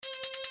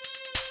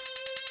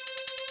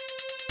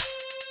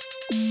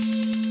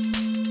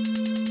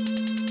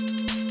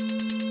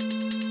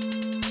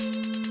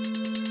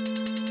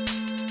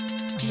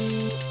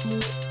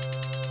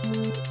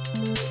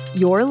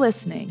You're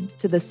listening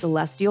to the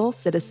Celestial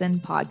Citizen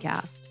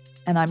Podcast,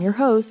 and I'm your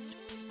host,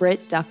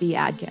 Britt Duffy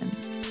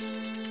Adkins.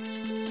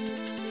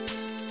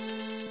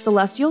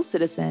 Celestial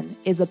Citizen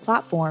is a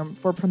platform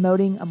for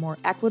promoting a more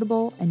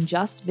equitable and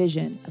just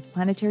vision of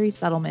planetary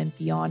settlement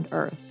beyond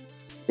Earth.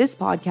 This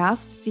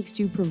podcast seeks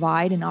to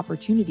provide an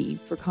opportunity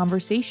for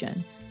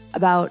conversation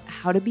about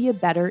how to be a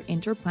better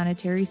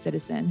interplanetary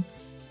citizen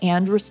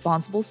and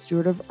responsible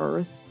steward of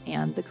Earth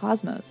and the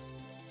cosmos.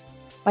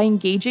 By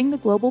engaging the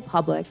global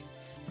public,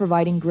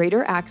 providing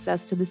greater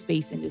access to the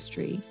space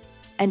industry,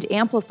 and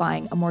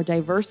amplifying a more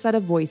diverse set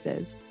of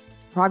voices,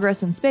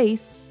 progress in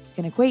space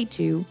can equate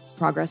to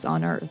progress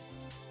on Earth.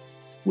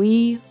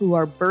 We who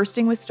are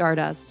bursting with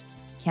stardust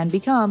can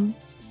become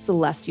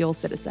celestial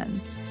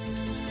citizens.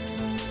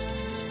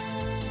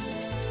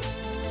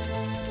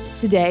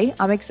 Today,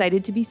 I'm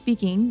excited to be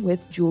speaking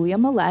with Julia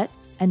Millette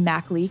and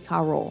Mackley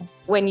Carroll.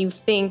 When you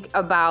think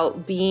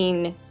about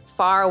being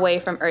far away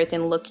from Earth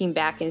and looking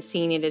back and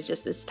seeing it as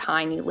just this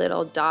tiny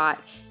little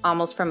dot,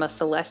 almost from a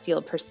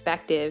celestial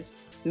perspective,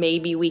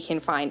 maybe we can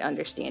find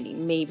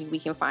understanding. Maybe we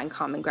can find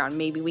common ground.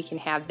 Maybe we can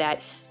have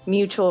that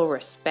mutual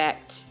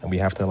respect. And we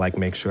have to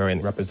make sure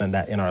and represent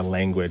that in our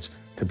language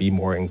to be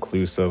more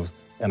inclusive.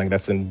 And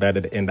that's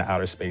embedded in the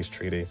Outer Space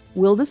Treaty.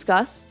 We'll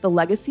discuss the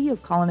legacy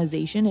of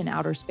colonization in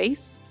outer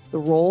space, the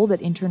role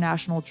that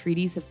international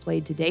treaties have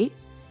played to date,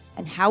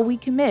 and how we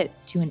commit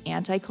to an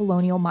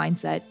anti-colonial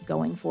mindset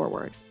going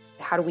forward.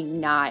 How do we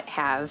not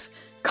have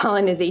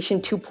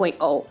colonization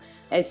 2.0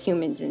 as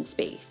humans in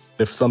space?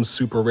 If some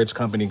super rich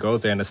company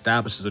goes there and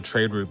establishes a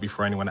trade route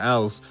before anyone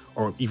else,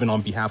 or even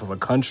on behalf of a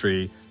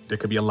country, there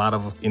could be a lot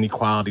of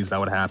inequalities that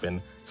would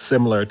happen,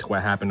 similar to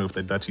what happened with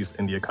the Dutch East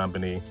India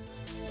Company.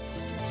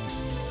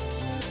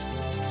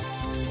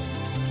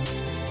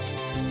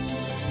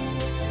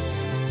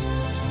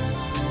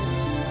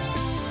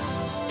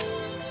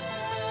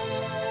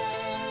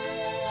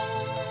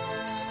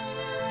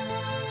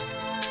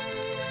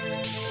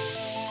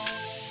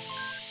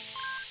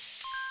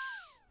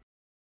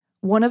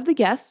 One of the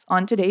guests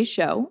on today's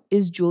show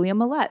is Julia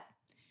Millette.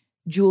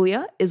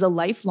 Julia is a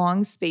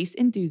lifelong space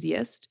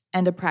enthusiast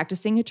and a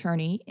practicing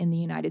attorney in the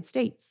United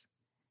States.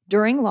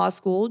 During law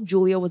school,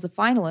 Julia was a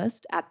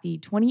finalist at the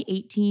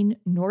 2018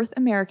 North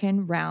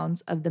American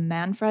rounds of the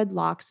Manfred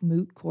Lachs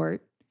Moot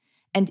Court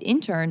and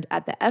interned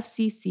at the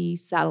FCC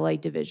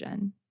Satellite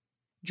Division.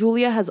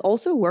 Julia has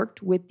also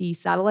worked with the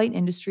Satellite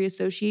Industry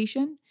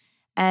Association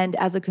and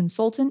as a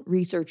consultant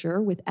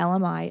researcher with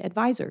LMI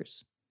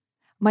Advisors.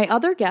 My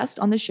other guest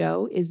on the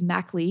show is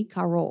Mackley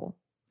Carroll.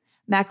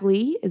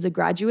 Mackley is a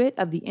graduate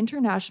of the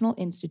International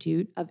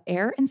Institute of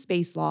Air and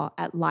Space Law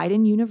at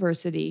Leiden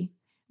University,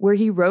 where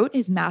he wrote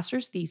his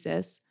master's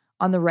thesis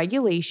on the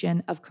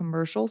regulation of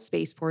commercial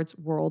spaceports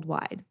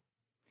worldwide,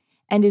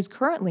 and is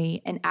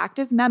currently an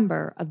active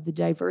member of the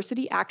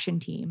Diversity Action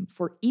Team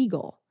for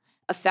EAGLE,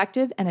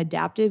 Effective and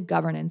Adaptive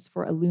Governance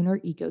for a Lunar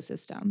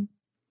Ecosystem.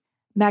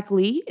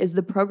 Mackley is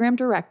the program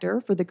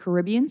director for the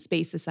Caribbean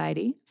Space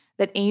Society,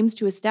 that aims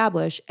to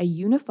establish a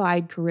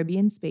unified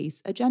Caribbean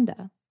space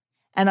agenda.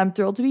 And I'm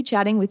thrilled to be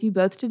chatting with you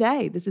both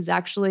today. This is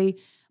actually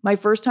my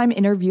first time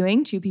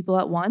interviewing two people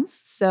at once,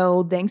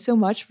 so thanks so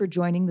much for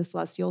joining the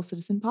Celestial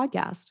Citizen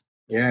Podcast.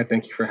 Yeah,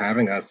 thank you for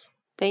having us.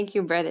 Thank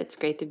you, Brett. It's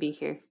great to be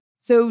here.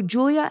 So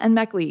Julia and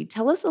Mackley,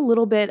 tell us a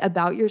little bit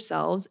about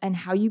yourselves and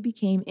how you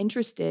became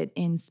interested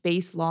in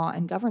space law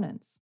and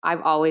governance.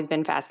 I've always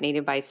been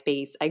fascinated by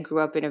space. I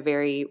grew up in a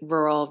very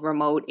rural,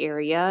 remote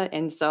area,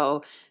 and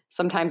so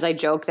sometimes I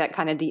joke that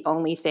kind of the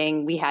only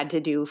thing we had to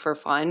do for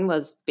fun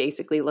was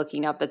basically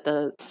looking up at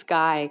the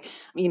sky.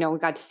 You know, we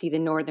got to see the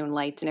northern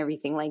lights and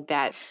everything like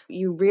that.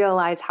 You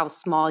realize how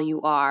small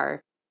you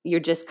are. You're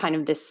just kind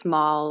of this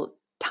small,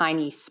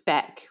 tiny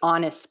speck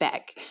on a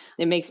speck.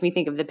 It makes me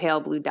think of The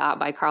Pale Blue Dot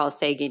by Carl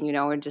Sagan,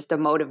 or just a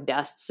mote of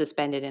dust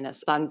suspended in a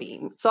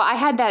sunbeam. So I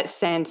had that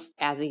sense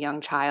as a young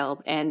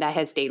child, and that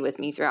has stayed with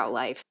me throughout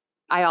life.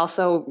 I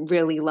also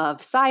really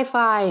love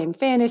sci-fi and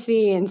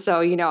fantasy. And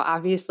so,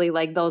 obviously,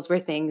 those were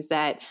things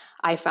that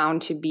I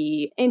found to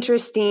be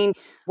interesting.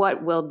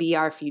 What will be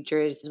our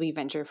future as we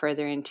venture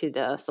further into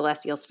the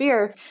celestial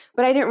sphere?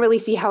 But I didn't really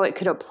see how it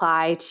could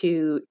apply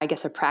to,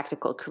 a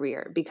practical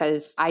career,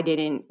 because I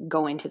didn't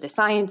go into the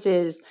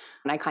sciences.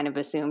 And I kind of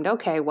assumed,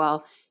 okay,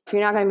 well, if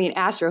you're not going to be an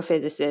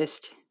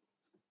astrophysicist,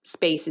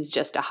 space is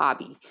just a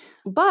hobby.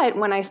 But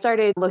when I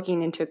started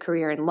looking into a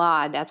career in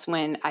law, that's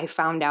when I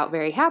found out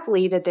very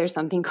happily that there's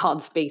something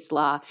called space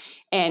law.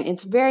 And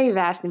it's very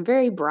vast and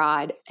very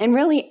broad. And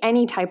really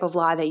any type of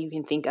law that you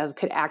can think of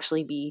could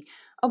actually be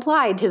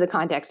applied to the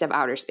context of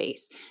outer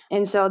space.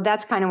 And so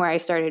that's kind of where I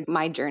started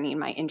my journey and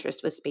my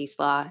interest with space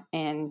law.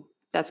 And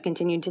that's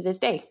continued to this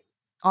day.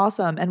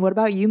 Awesome. And what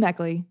about you,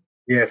 Mackley?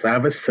 Yes, I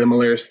have a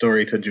similar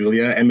story to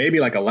Julia, and maybe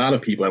like a lot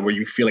of people, where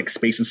you feel like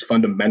space is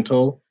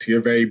fundamental to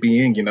your very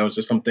being. You know, it's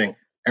just something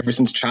ever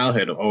since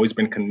childhood, I've always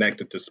been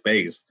connected to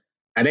space.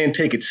 I didn't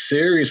take it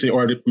seriously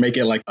or to make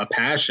it like a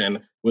passion.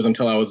 It was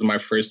until I was in my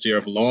first year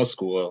of law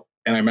school.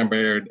 And I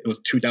remember it was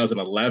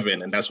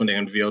 2011, and that's when they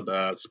unveiled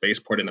the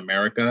spaceport in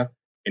America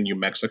in New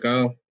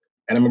Mexico.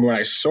 And I remember when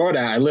I saw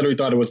that, I literally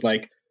thought it was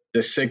like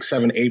the 6,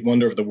 7, 8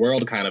 wonder of the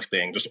world kind of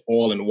thing, just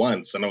all in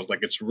once. And I was like,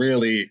 it's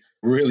really,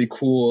 really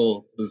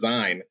cool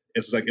design.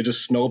 It's like it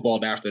just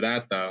snowballed after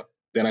that, though.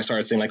 Then I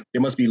started saying, like,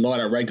 there must be law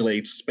that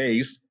regulates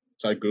space.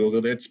 So I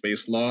Googled it,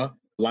 space law.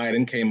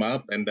 Leiden came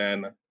up, and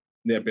then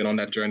they've been on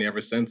that journey ever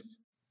since.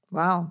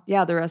 Wow.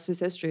 Yeah, the rest is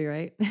history,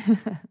 right?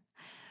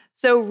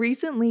 So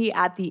recently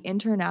at the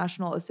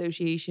International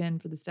Association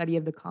for the Study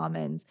of the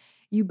Commons,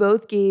 you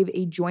both gave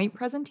a joint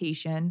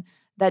presentation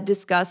that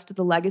discussed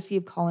the legacy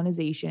of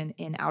colonization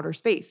in outer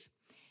space.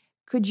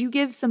 Could you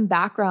give some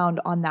background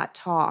on that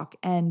talk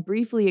and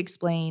briefly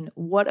explain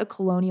what a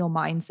colonial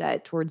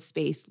mindset towards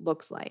space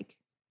looks like?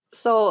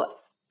 So,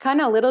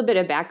 kind of a little bit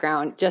of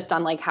background just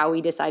on like how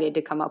we decided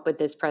to come up with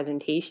this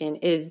presentation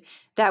is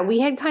that we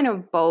had kind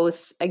of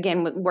both,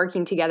 again,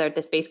 working together at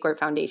the Space Court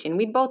Foundation,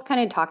 we'd both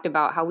kind of talked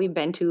about how we've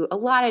been to a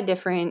lot of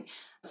different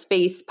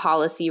space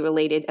policy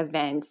related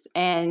events.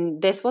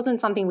 And this wasn't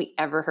something we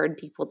ever heard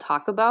people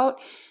talk about,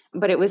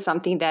 but it was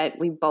something that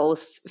we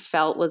both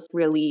felt was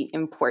really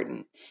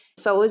important.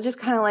 So it was just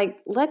kind of like,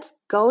 let's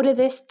go to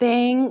this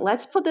thing,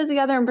 let's put this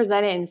together and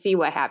present it and see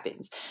what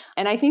happens.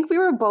 And I think we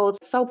were both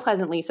so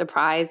pleasantly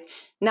surprised,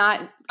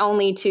 not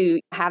only to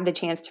have the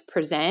chance to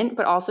present,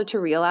 but also to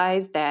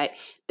realize that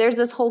there's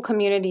this whole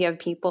community of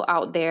people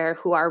out there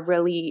who are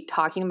really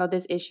talking about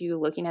this issue,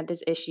 looking at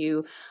this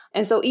issue.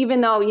 And so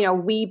even though,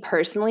 we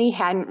personally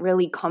hadn't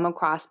really come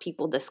across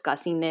people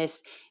discussing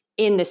this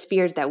in the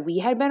spheres that we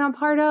had been a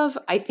part of,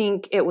 I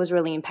think it was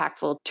really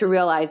impactful to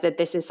realize that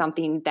this is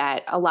something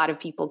that a lot of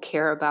people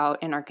care about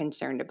and are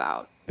concerned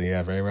about.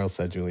 Yeah, very well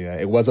said, Julia.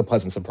 It was a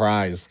pleasant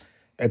surprise.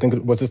 I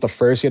think, was this the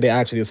first year they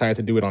actually decided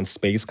to do it on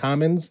Space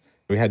Commons?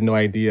 We had no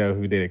idea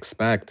who they'd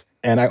expect.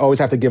 And I always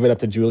have to give it up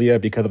to Julia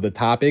because of the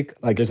topic.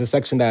 Like, there's a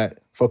section that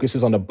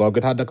focuses on the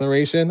Bogota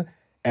Declaration,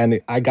 and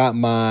I got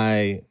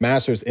my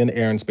master's in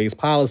air and space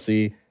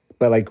policy,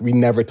 but like we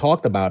never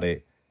talked about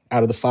it.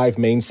 Out of the 5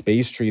 main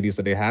space treaties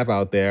that they have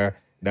out there,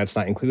 that's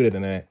not included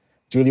in it.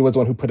 Julia was the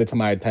one who put it to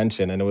my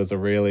attention, and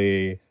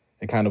it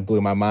kind of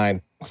blew my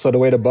mind. So the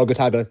way the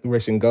Bogota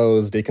Declaration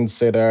goes, they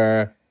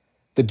consider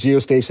the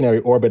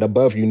geostationary orbit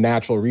above you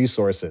natural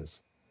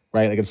resources,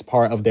 right? Like it's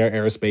part of their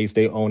airspace.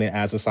 They own it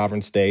as a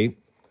sovereign state.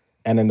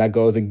 And then that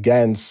goes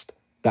against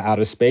the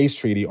Outer Space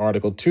Treaty,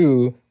 Article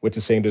 2, which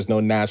is saying there's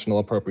no national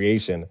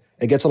appropriation.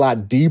 It gets a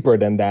lot deeper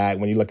than that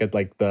when you look at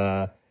like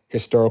the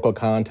historical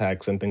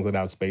context and things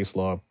about space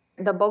law.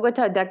 The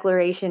Bogota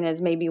Declaration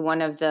is maybe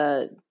one of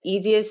the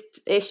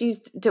easiest issues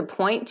to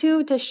point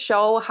to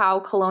show how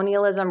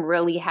colonialism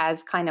really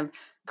has kind of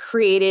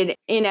created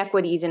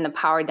inequities in the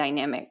power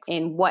dynamic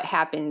in what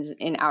happens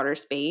in outer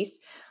space,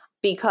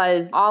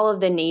 because all of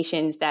the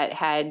nations that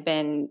had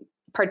been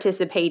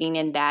participating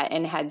in that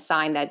and had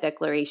signed that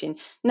declaration,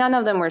 none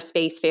of them were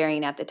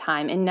spacefaring at the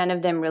time, and none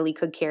of them really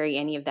could carry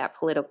any of that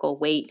political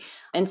weight.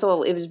 And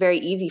so it was very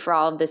easy for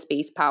all of the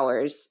space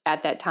powers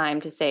at that time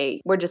to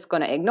say, we're just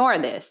going to ignore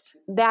this.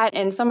 That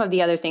and some of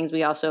the other things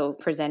we also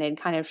presented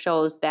kind of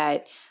shows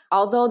that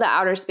although the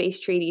outer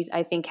space treaties,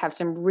 I think, have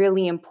some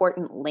really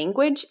important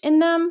language in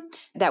them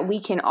that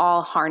we can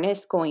all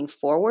harness going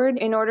forward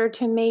in order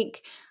to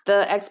make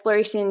the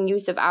exploration and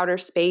use of outer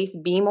space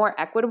be more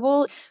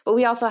equitable. But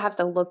we also have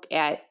to look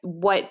at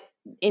what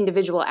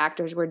individual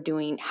actors were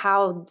doing,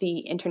 how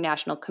the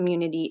international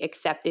community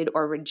accepted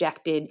or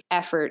rejected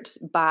efforts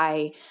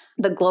by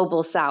the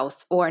global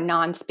south or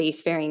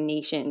non-spacefaring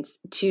nations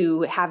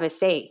to have a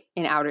say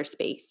in outer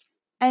space.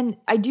 And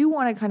I do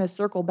want to kind of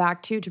circle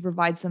back too to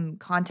provide some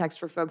context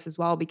for folks as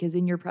well, because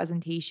in your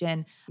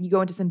presentation, you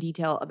go into some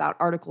detail about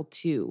Article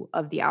 2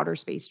 of the Outer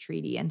Space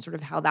Treaty and sort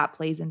of how that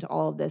plays into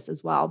all of this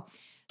as well.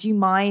 Do you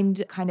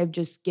mind kind of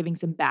just giving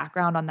some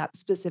background on that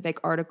specific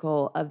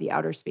article of the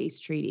Outer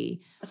Space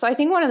Treaty? So I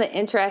think one of the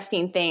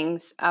interesting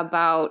things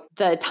about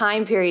the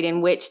time period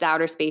in which the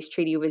Outer Space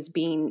Treaty was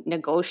being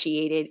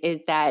negotiated is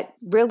that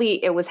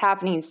really it was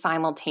happening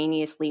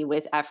simultaneously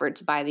with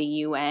efforts by the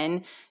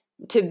UN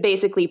to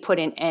basically put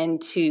an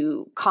end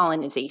to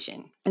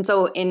colonization. And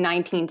so in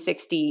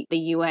 1960, the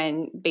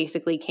UN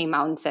basically came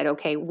out and said,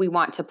 okay, we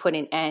want to put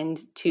an end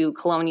to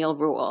colonial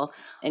rule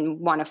and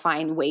want to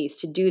find ways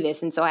to do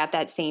this. And so at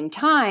that same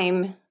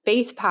time,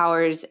 space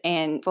powers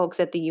and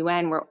folks at the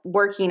UN were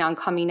working on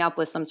coming up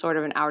with some sort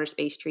of an outer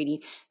space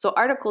treaty. So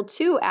Article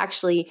 2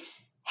 actually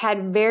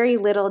had very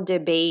little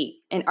debate.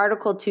 And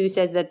Article 2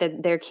 says that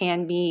there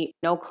can be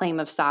no claim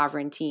of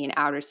sovereignty in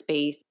outer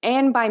space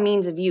and by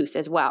means of use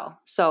as well.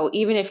 So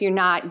even if you're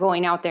not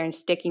going out there and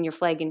sticking your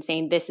flag and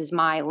saying, this is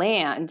my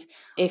land,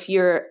 if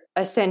you're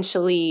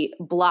essentially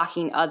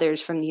blocking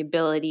others from the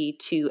ability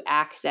to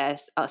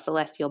access a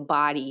celestial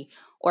body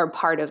or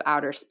part of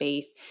outer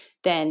space,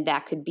 then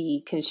that could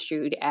be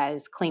construed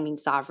as claiming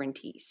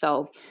sovereignty.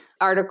 So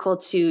Article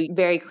 2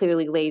 very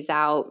clearly lays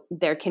out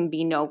there can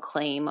be no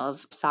claim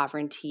of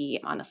sovereignty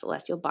on a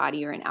celestial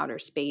body or in outer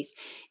space.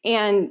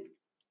 And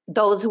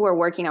those who were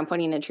working on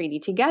putting the treaty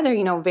together,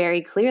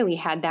 very clearly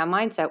had that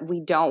mindset. We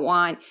don't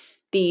want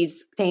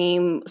these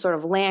same sort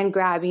of land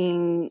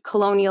grabbing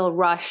colonial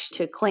rush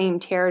to claim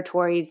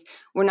territories.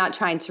 We're not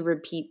trying to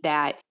repeat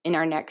that in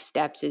our next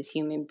steps as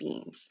human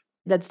beings.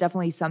 That's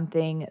definitely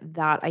something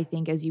that I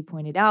think, as you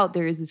pointed out,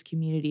 there is this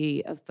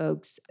community of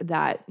folks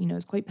that,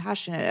 is quite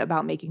passionate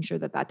about making sure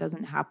that that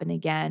doesn't happen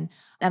again.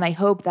 And I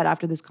hope that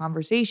after this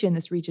conversation,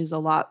 this reaches a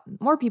lot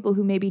more people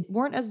who maybe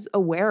weren't as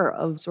aware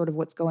of sort of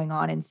what's going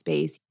on in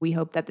space. We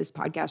hope that this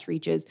podcast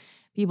reaches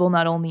people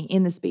not only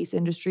in the space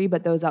industry,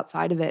 but those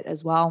outside of it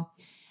as well.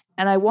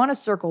 And I want to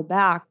circle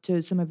back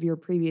to some of your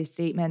previous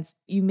statements.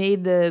 You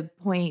made the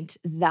point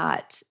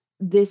that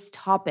this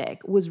topic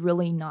was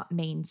really not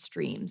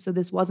mainstream. So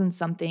this wasn't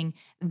something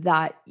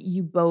that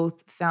you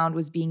both found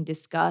was being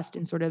discussed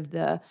in sort of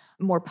the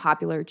more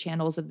popular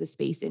channels of the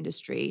space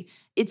industry.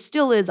 It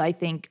still is, I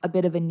think, a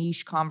bit of a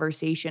niche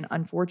conversation,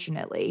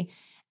 unfortunately.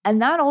 And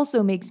that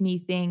also makes me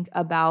think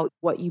about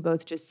what you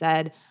both just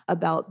said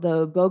about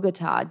the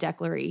Bogota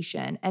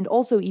Declaration and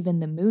also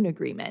even the Moon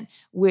Agreement,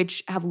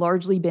 which have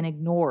largely been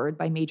ignored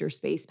by major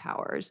space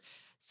powers.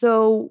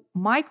 So,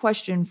 my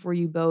question for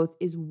you both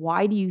is,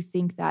 why do you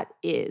think that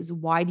is?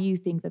 Why do you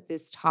think that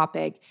this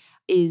topic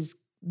is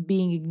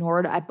being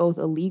ignored at both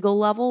a legal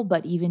level,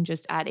 but even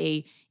just at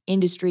a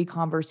industry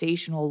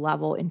conversational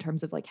level in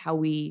terms of like how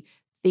we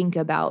think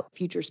about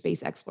future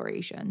space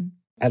exploration?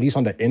 At least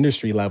on the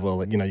industry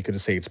level, you could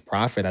just say it's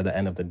profit at the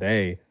end of the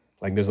day.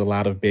 Like there's a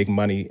lot of big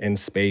money in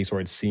space,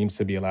 or it seems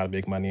to be a lot of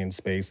big money in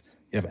space.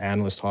 You have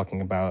analysts talking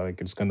about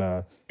like it's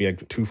gonna be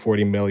like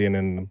 240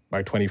 million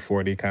by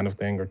 2040 kind of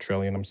thing, or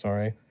trillion, I'm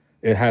sorry.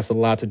 It has a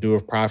lot to do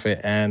with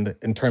profit. And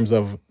in terms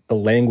of the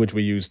language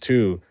we use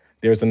too,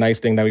 there's a nice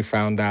thing that we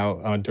found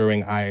out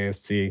during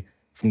IISc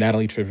from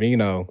Natalie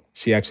Trevino.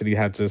 She actually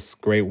had this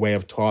great way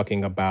of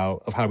talking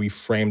about of how we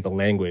frame the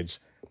language,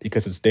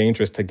 because it's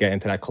dangerous to get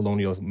into that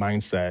colonial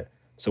mindset.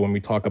 So when we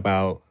talk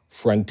about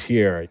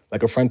frontier,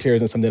 like a frontier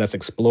isn't something that's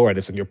explored.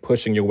 It's like you're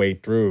pushing your way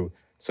through.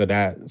 So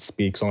that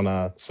speaks on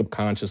a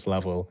subconscious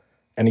level.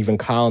 And even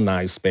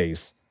colonized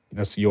space.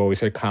 You always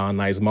hear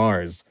colonize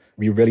Mars.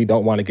 We really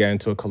don't want to get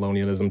into a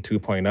colonialism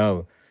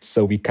 2.0.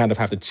 So we kind of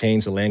have to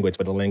change the language,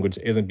 but the language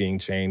isn't being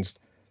changed.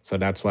 So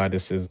that's why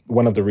this is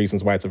one of the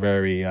reasons why it's a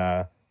very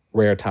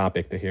rare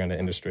topic to hear in the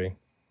industry.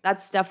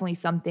 That's definitely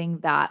something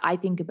that I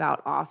think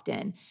about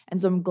often.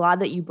 And so I'm glad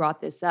that you brought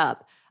this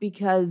up,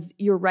 because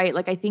you're right.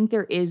 Like, I think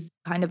there is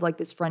kind of like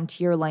this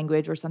frontier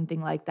language or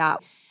something like that.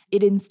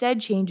 It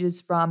instead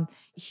changes from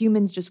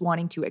humans just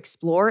wanting to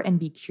explore and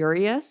be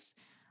curious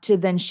to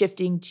then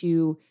shifting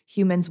to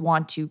humans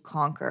want to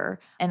conquer.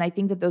 And I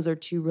think that those are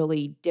two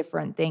really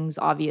different things,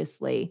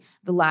 obviously,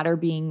 the latter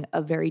being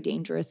a very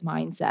dangerous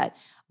mindset.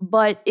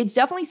 But it's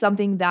definitely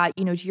something that,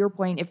 to your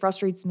point, it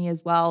frustrates me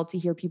as well to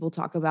hear people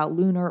talk about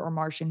lunar or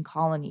Martian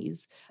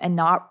colonies and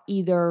not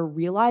either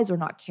realize or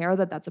not care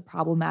that that's a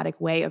problematic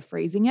way of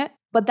phrasing it.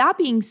 But that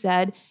being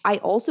said, I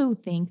also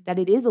think that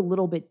it is a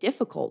little bit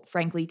difficult,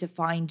 frankly, to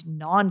find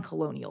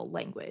non-colonial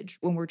language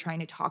when we're trying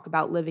to talk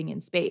about living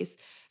in space.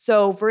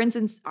 So, for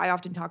instance, I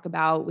often talk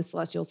about with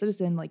Celestial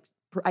Citizen, like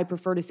I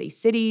prefer to say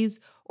cities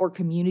or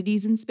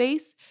communities in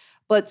space.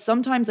 But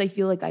sometimes I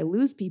feel like I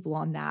lose people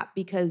on that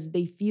because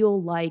they feel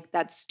like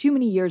that's too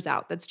many years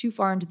out. That's too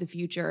far into the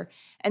future.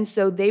 And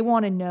so they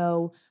want to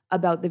know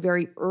about the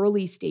very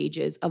early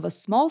stages of a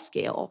small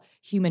scale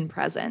human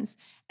presence.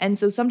 And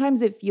so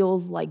sometimes it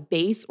feels like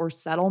base or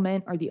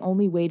settlement are the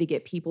only way to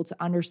get people to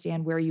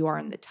understand where you are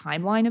in the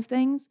timeline of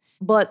things.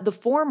 But the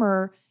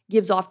former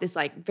gives off this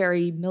like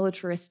very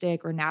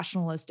militaristic or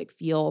nationalistic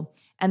feel.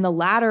 And the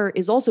latter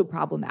is also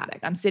problematic.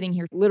 I'm sitting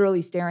here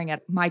literally staring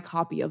at my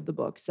copy of the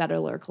book,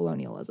 Settler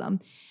Colonialism.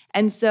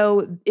 And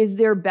so is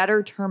there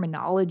better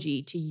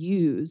terminology to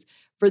use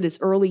for this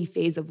early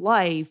phase of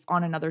life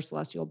on another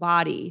celestial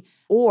body?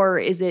 Or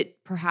is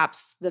it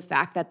perhaps the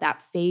fact that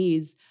that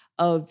phase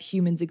of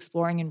humans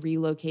exploring and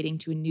relocating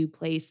to a new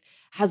place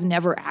has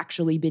never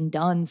actually been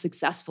done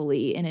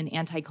successfully in an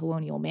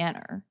anti-colonial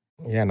manner?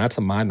 Yeah, not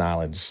to my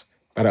knowledge.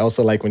 But I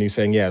also like when you're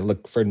saying,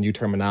 look for new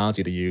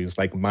terminology to use,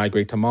 like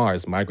migrate to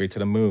Mars, migrate to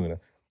the moon.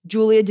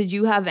 Julia, did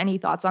you have any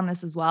thoughts on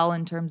this as well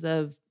in terms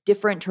of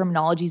different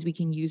terminologies we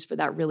can use for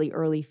that really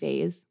early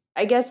phase?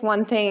 I guess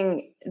one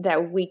thing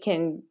that we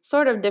can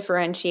sort of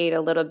differentiate a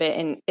little bit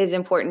and is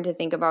important to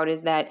think about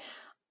is that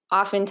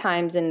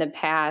oftentimes in the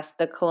past,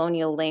 the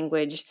colonial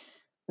language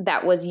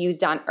that was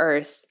used on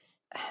Earth,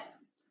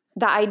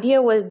 the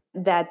idea was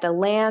that the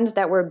lands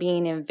that were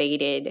being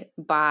invaded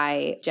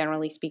by,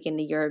 generally speaking,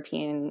 the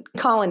European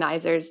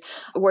colonizers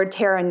were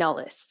terra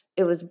nullis.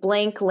 It was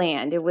blank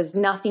land. It was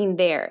nothing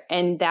there.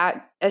 And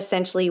that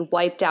essentially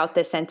wiped out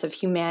the sense of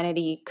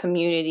humanity,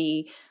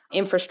 community,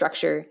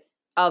 infrastructure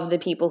of the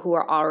people who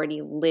are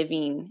already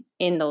living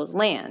in those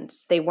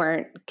lands. They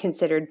weren't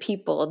considered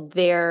people.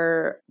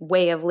 Their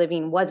way of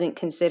living wasn't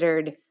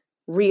considered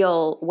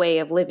real way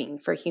of living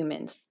for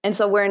humans. And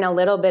so we're in a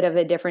little bit of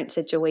a different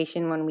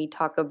situation when we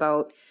talk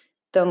about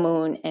the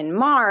moon and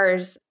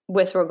Mars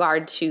with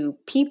regard to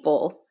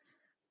people.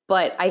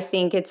 But I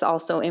think it's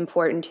also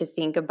important to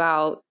think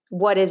about,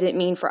 what does it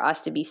mean for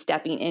us to be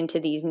stepping into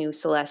these new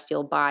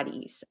celestial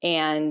bodies?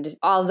 And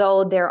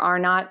although there are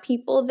not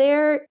people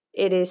there,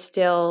 it is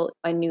still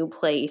a new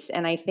place.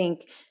 And I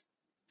think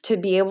to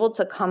be able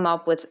to come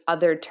up with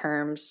other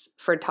terms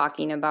for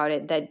talking about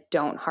it that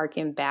don't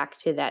harken back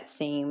to that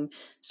same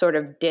sort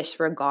of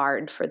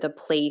disregard for the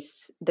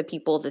place, the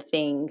people, the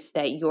things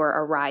that you're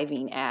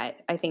arriving at,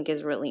 I think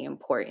is really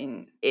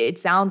important. It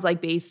sounds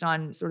like, based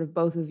on sort of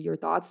both of your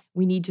thoughts,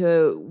 we need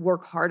to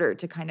work harder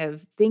to kind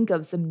of think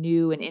of some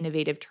new and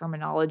innovative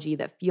terminology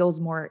that feels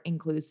more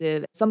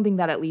inclusive, something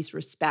that at least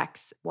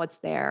respects what's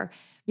there.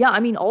 Yeah, I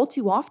mean, all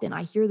too often,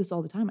 I hear this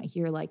all the time. I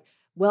hear like,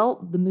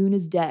 well, the moon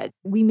is dead.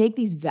 We make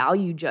these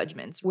value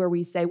judgments where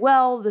we say,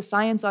 well, the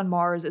science on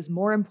Mars is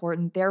more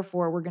important,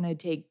 therefore we're going to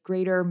take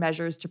greater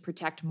measures to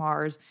protect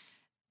Mars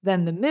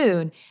than the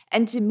moon.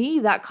 And to me,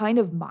 that kind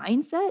of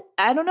mindset,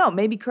 I don't know,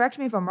 maybe correct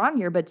me if I'm wrong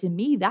here, but to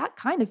me, that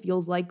kind of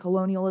feels like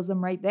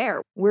colonialism right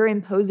there. We're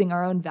imposing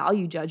our own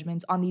value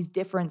judgments on these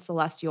different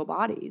celestial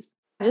bodies.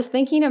 Just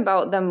thinking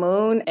about the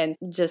moon and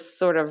just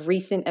sort of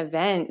recent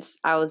events,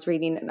 I was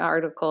reading an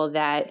article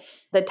that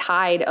the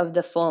tide of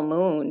the full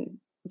moon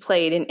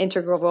played an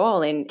integral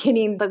role in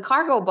getting the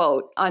cargo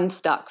boat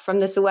unstuck from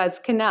the Suez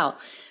Canal.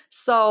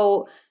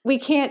 So we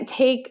can't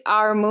take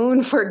our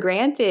moon for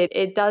granted.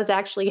 It does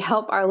actually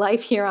help our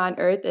life here on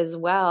Earth as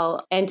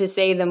well. And to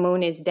say the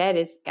moon is dead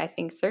is, I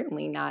think,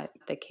 certainly not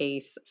the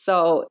case.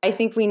 So I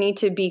think we need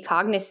to be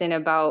cognizant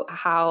about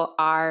how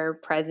our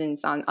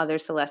presence on other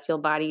celestial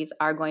bodies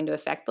are going to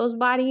affect those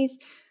bodies.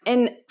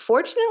 And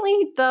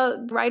fortunately,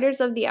 the writers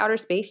of the Outer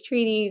Space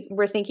Treaty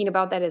were thinking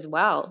about that as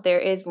well. There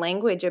is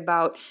language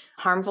about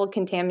harmful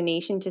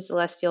contamination to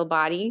celestial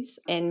bodies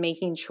and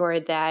making sure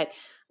that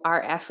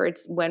our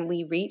efforts when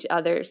we reach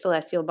other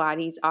celestial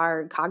bodies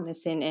are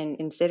cognizant and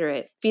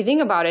considerate. If you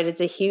think about it, it's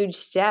a huge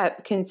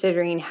step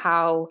considering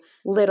how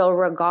little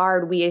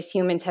regard we as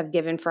humans have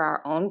given for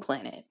our own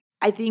planet.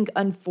 I think,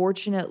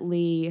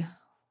 unfortunately,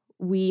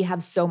 we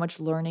have so much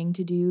learning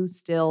to do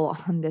still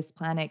on this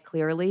planet,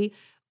 clearly,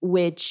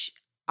 which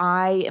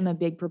I am a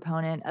big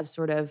proponent of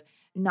sort of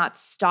not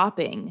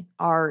stopping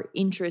our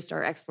interest,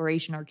 our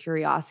exploration, our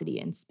curiosity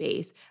in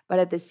space. But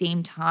at the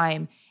same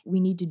time, we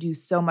need to do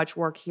so much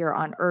work here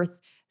on Earth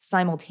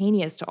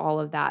simultaneous to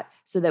all of that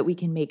so that we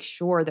can make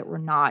sure that we're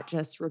not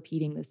just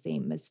repeating the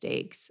same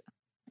mistakes.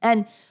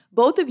 And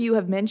both of you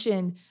have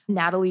mentioned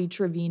Natalie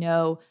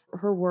Trevino,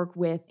 her work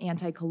with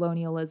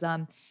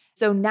anti-colonialism.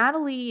 So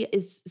Natalie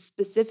is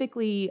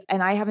specifically,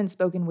 and I haven't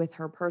spoken with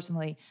her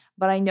personally,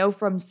 but I know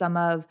from some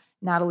of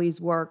Natalie's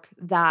work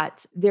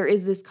that there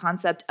is this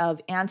concept of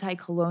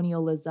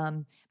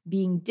anti-colonialism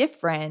being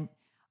different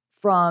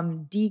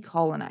from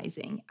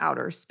decolonizing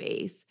outer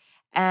space.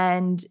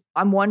 And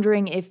I'm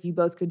wondering if you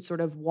both could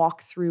sort of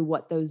walk through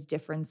what those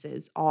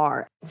differences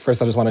are.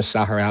 First, I just want to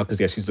shout her out because,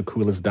 yeah, she's the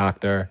coolest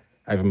doctor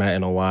I've met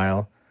in a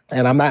while.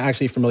 And I'm not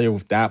actually familiar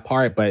with that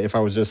part, but if I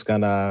was just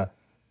going to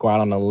go out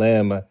on a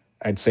limb,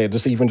 I'd say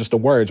just the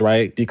words,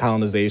 right?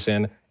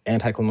 Decolonization,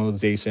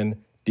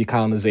 anti-colonization.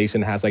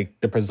 Decolonization has like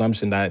the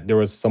presumption that there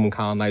was someone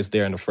colonized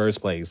there in the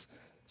first place.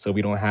 So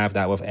we don't have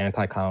that with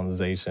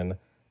anti-colonization.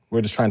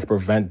 We're just trying to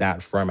prevent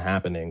that from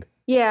happening.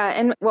 Yeah,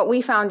 and what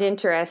we found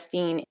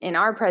interesting in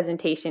our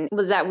presentation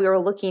was that we were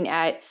looking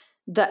at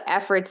the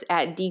efforts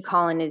at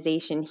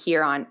decolonization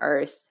here on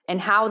Earth and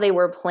how they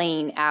were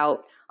playing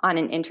out on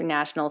an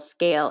international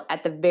scale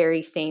at the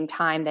very same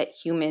time that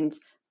humans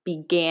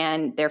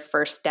began their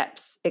first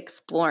steps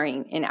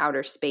exploring in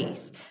outer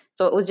space.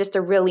 So it was just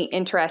a really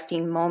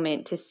interesting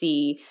moment to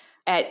see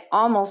at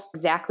almost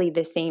exactly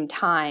the same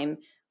time,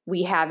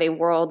 we have a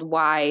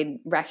worldwide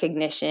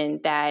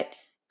recognition that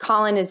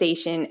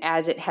colonization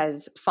as it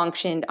has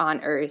functioned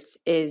on Earth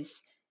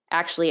is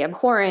actually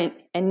abhorrent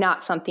and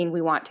not something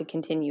we want to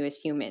continue as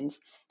humans.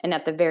 And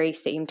at the very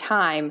same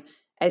time,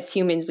 as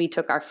humans, we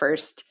took our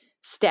first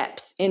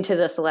steps into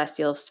the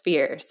celestial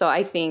sphere. So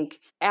I think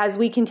as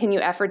we continue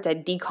efforts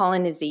at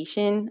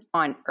decolonization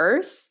on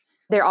Earth,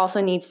 there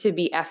also needs to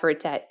be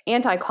efforts at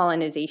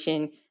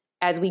anti-colonization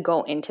as we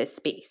go into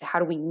space. How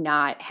do we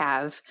not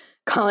have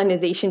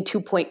colonization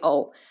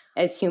 2.0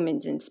 as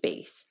humans in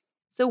space?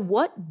 So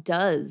what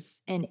does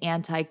an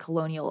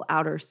anti-colonial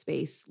outer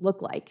space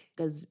look like?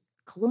 Because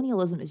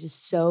colonialism is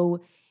just so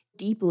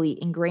deeply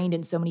ingrained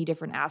in so many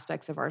different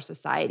aspects of our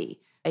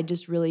society. I'd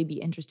just really be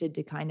interested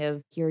to kind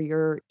of hear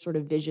your sort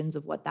of visions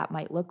of what that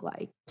might look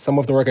like. Some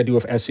of the work I do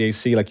with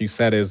SJC, like you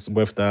said, is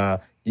with the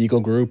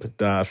EAGLE group,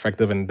 the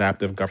Effective and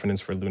Adaptive Governance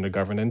for Lunar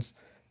Governance.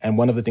 And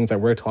one of the things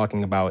that we're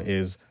talking about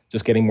is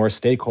just getting more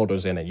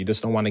stakeholders in it. You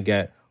just don't want to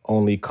get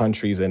only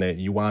countries in it.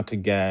 You want to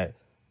get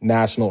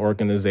national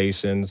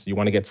organizations. You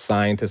want to get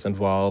scientists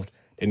involved.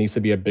 It needs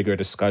to be a bigger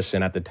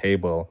discussion at the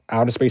table.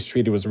 Outer Space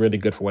Treaty was really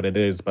good for what it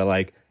is, but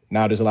like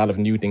now there's a lot of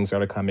new things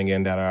that are coming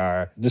in that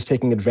are just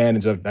taking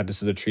advantage of that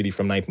this is a treaty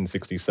from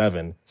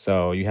 1967.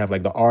 So you have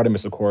like the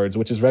Artemis Accords,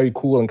 which is very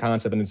cool in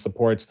concept, and it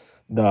supports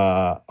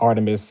the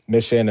Artemis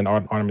mission and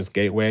Artemis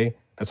Gateway.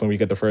 That's when we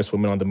get the first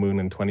woman on the moon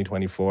in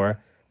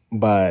 2024.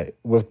 But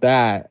with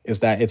that, is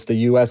that it's the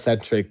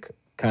US-centric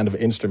kind of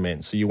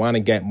instrument. So you want to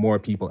get more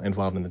people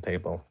involved in the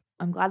table.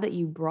 I'm glad that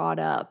you brought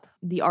up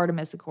the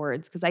Artemis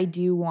Accords because I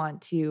do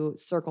want to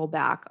circle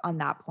back on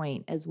that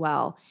point as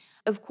well.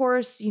 Of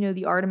course,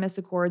 the Artemis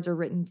Accords are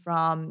written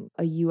from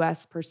a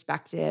US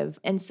perspective.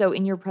 And so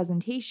in your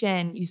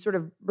presentation, you sort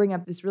of bring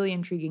up this really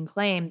intriguing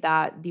claim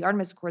that the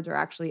Artemis Accords are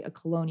actually a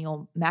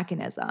colonial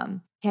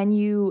mechanism. Can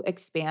you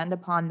expand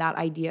upon that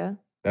idea?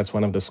 That's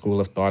one of the school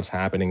of thoughts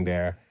happening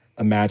there.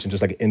 Imagine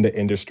just like in the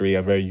industry,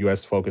 a very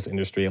US-focused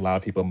industry, a lot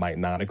of people might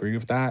not agree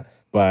with that.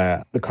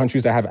 But the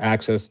countries that have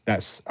access,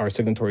 that are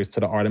signatories to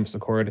the Artemis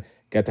Accord,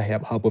 get to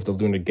help with the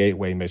Lunar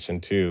Gateway mission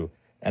too.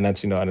 And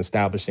that's, and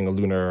establishing a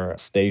lunar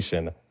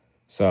station.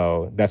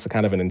 So that's a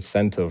kind of an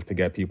incentive to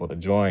get people to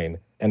join.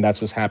 And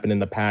that's what's happened in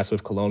the past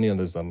with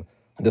colonialism.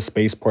 The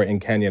spaceport in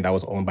Kenya that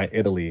was owned by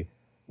Italy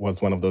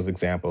was one of those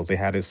examples. They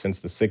had it since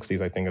the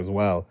 60s, I think, as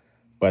well.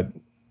 But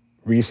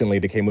recently,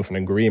 they came with an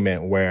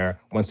agreement where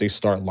once they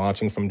start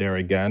launching from there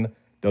again,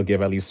 they'll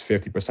give at least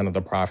 50% of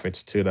the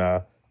profits to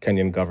the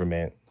Kenyan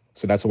government.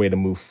 So that's a way to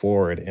move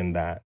forward in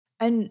that.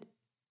 And,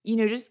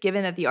 just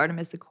given that the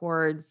Artemis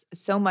Accords,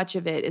 so much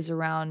of it is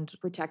around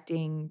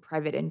protecting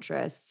private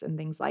interests and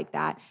things like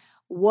that,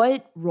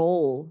 what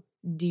role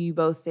do you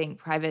both think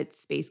private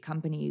space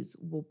companies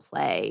will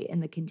play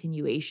in the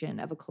continuation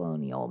of a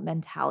colonial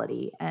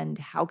mentality? And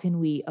how can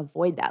we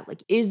avoid that?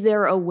 Like, is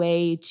there a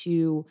way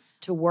to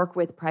work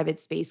with private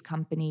space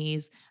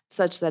companies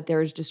such that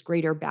there's just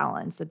greater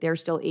balance, that they're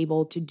still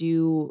able to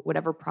do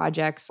whatever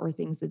projects or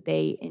things that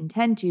they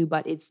intend to,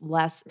 but it's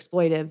less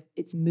exploitive,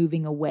 it's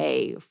moving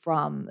away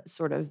from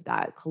sort of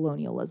that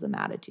colonialism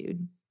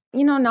attitude?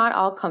 Not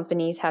all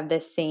companies have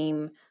the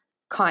same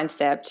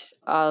concept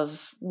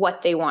of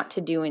what they want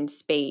to do in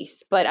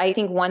space. But I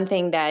think one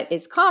thing that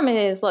is common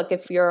is, look,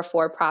 if you're a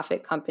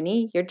for-profit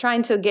company, you're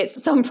trying to get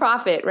some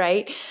profit,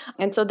 right?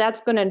 And so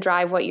that's going to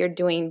drive what you're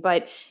doing.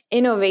 But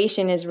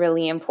innovation is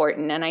really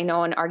important. And I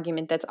know an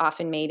argument that's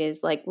often made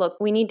is like, look,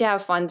 we need to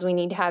have funds. We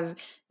need to have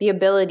the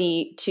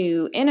ability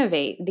to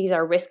innovate. These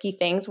are risky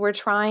things we're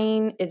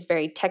trying. It's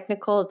very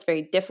technical. It's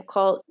very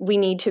difficult. We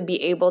need to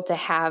be able to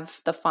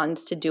have the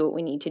funds to do what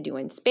we need to do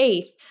in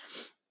space.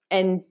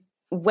 And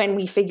when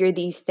we figure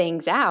these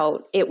things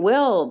out, it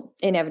will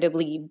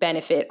inevitably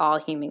benefit all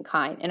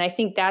humankind. And I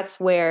think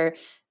that's where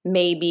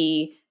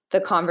maybe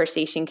the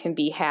conversation can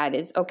be had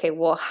is, okay,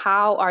 well,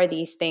 how are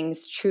these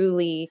things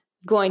truly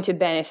going to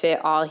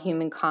benefit all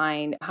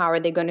humankind? How are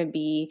they going to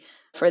be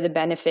for the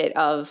benefit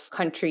of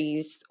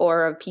countries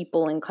or of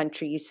people in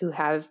countries who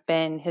have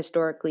been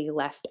historically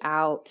left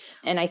out?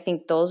 And I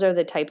think those are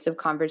the types of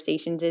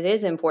conversations it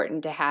is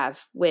important to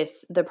have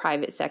with the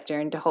private sector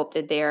and to hope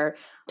that they're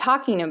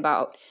talking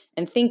about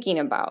and thinking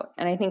about.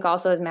 And I think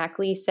also, as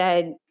Mackley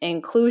said,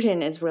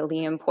 inclusion is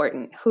really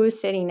important. Who's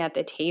sitting at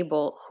the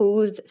table?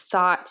 Whose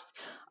thoughts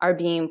are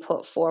being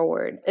put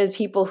forward? As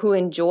people who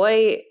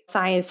enjoy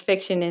science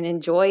fiction and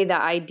enjoy the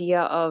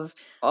idea of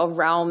a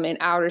realm in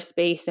outer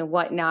space and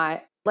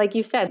whatnot, like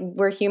you said,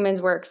 we're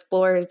humans, we're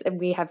explorers, and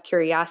we have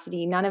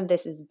curiosity. None of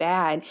this is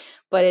bad,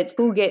 but it's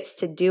who gets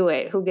to do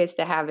it, who gets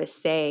to have a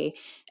say.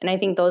 And I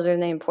think those are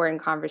the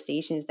important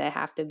conversations that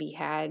have to be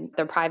had at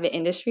the private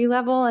industry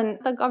level and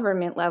the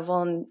government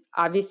level, and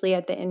obviously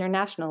at the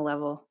international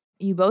level.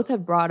 You both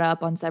have brought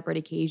up on separate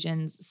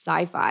occasions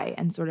sci-fi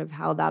and sort of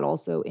how that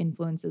also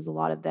influences a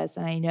lot of this.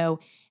 And I know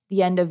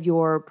the end of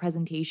your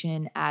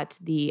presentation at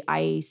the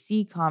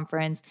IAC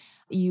conference,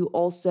 you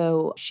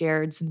also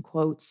shared some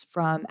quotes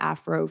from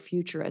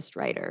Afrofuturist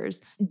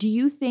writers. Do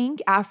you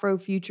think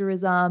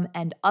Afrofuturism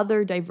and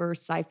other diverse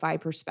sci-fi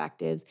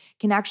perspectives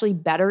can actually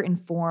better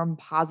inform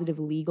positive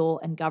legal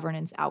and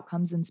governance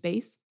outcomes in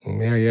space?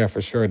 Yeah,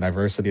 for sure.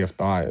 Diversity of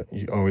thought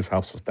always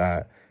helps with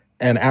that.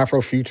 And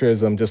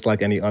Afrofuturism, just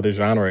like any other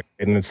genre,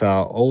 and it's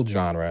an old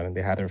genre, and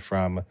they had it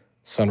from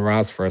Sun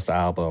Ra's first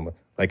album.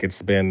 Like,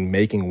 it's been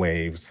making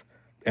waves.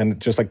 And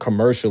just like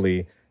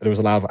commercially, there was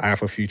a lot of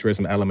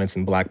Afrofuturism elements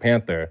in Black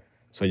Panther.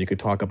 So you could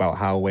talk about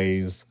how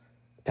ways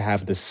to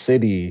have the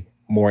city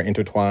more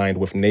intertwined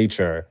with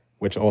nature,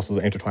 which also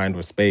is intertwined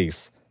with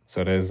space.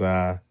 So there's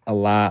a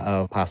lot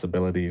of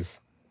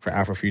possibilities for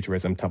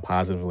Afrofuturism to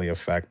positively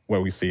affect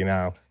what we see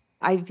now.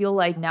 I feel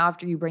like now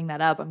after you bring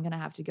that up, I'm going to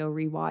have to go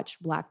rewatch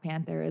Black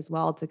Panther as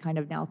well to kind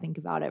of now think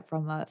about it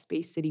from a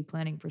space city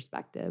planning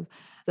perspective.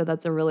 So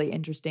that's a really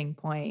interesting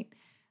point.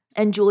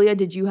 And Julia,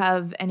 did you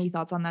have any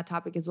thoughts on that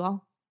topic as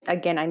well?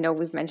 Again, I know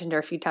we've mentioned her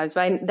a few times,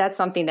 but that's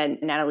something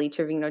that Natalie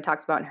Trevino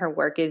talks about in her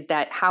work, is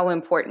that how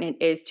important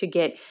it is to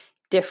get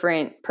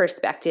different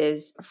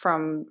perspectives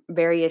from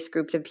various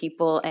groups of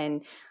people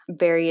and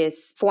various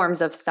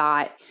forms of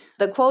thought.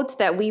 The quotes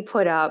that we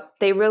put up,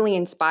 they really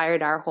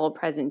inspired our whole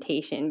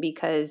presentation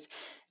because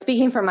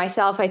Speaking for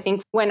myself, I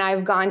think when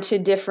I've gone to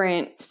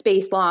different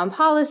space law and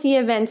policy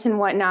events and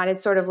whatnot,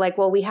 it's sort of like,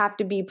 well, we have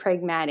to be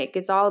pragmatic.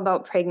 It's all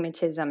about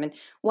pragmatism and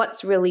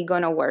what's really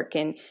going to work.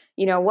 And,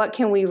 what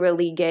can we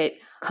really get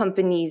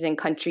companies and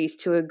countries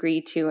to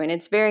agree to? And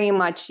it's very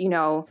much,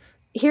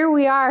 here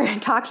we are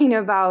talking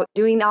about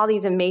doing all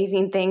these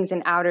amazing things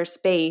in outer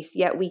space,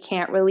 yet we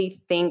can't really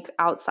think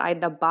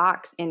outside the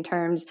box in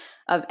terms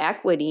of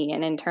equity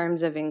and in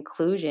terms of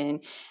inclusion.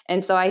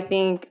 And so I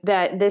think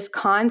that this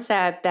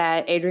concept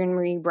that Adrienne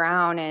Maree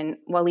Brown and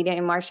Walida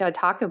and Marcia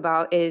talk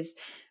about is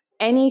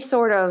any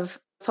sort of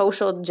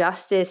social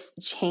justice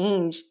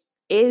change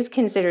is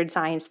considered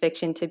science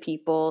fiction to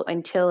people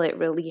until it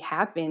really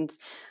happens,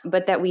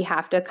 but that we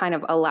have to kind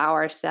of allow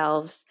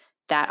ourselves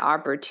that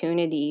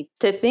opportunity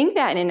to think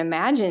that and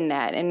imagine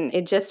that. And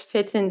it just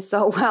fits in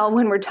so well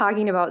when we're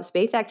talking about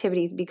space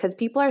activities because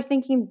people are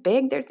thinking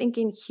big, they're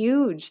thinking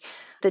huge.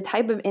 The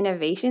type of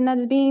innovation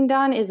that's being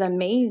done is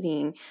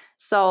amazing.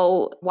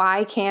 So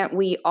why can't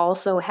we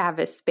also have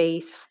a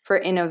space for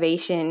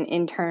innovation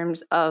in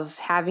terms of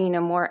having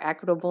a more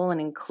equitable and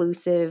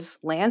inclusive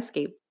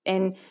landscape?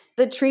 And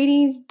the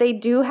treaties, they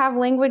do have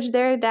language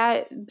there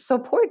that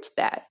supports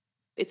that.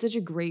 It's such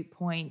a great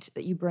point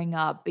that you bring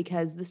up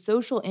because the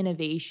social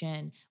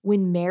innovation,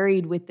 when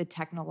married with the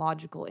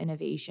technological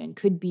innovation,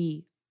 could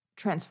be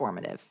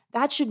transformative.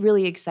 That should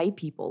really excite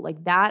people.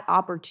 Like that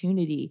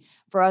opportunity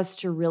for us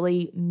to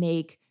really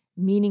make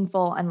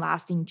meaningful and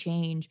lasting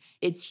change,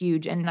 it's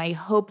huge. And I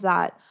hope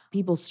that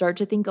people start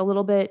to think a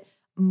little bit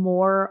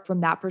more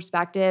from that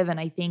perspective. And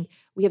I think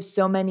we have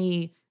so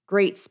many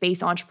great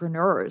space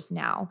entrepreneurs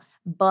now,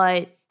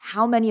 but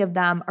how many of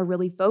them are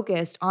really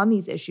focused on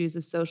these issues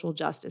of social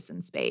justice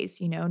in space?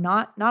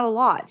 Not a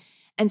lot.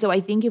 And so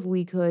I think if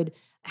we could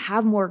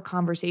have more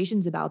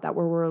conversations about that,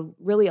 where we're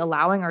really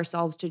allowing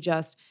ourselves to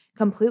just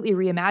completely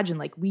reimagine,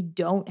 like we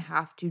don't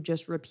have to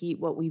just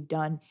repeat what we've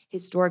done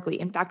historically.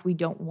 In fact, we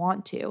don't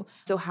want to.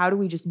 So how do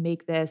we just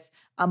make this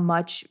a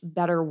much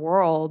better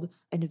world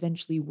and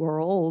eventually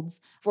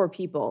worlds for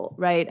people,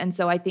 right? And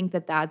so I think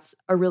that that's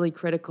a really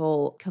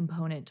critical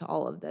component to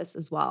all of this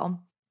as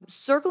well.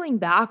 Circling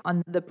back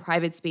on the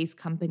private space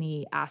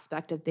company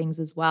aspect of things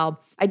as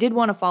well, I did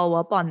want to follow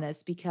up on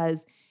this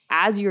because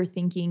as you're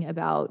thinking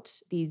about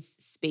these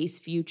space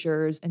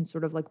futures and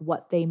sort of like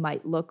what they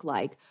might look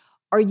like,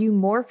 are you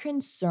more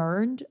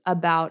concerned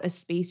about a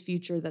space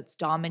future that's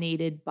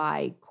dominated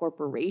by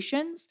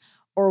corporations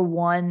or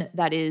one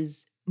that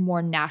is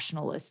more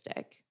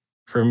nationalistic?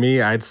 For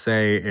me, I'd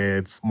say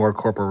it's more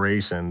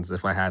corporations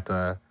if I had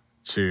to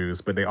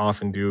choose, but they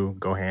often do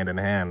go hand in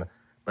hand.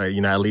 But,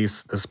 at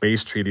least the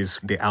space treaties,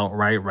 they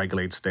outright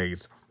regulate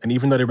states. And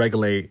even though they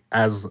regulate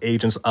as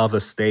agents of a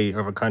state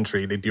or of a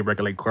country, they do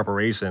regulate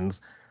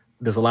corporations.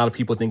 There's a lot of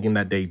people thinking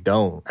that they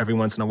don't. Every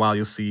once in a while,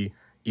 you'll see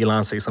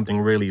Elon say something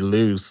really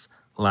loose,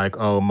 like,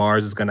 oh,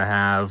 Mars is going to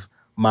have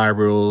my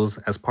rules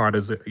as part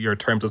of your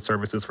terms of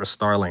services for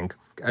Starlink.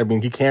 I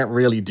mean, he can't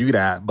really do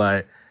that,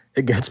 but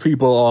it gets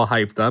people all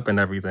hyped up and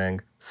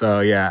everything.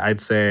 So, yeah,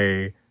 I'd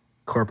say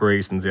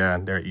corporations, yeah,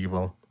 they're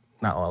evil.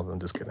 Not all of them,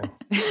 just kidding.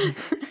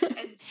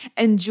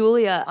 And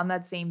Julia, on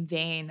that same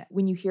vein,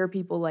 when you hear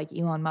people like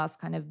Elon Musk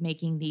kind of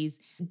making these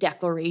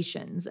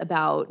declarations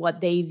about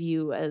what they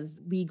view as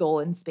legal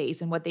in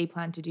space and what they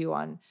plan to do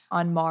on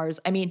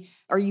Mars, I mean,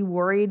 are you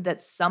worried that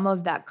some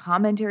of that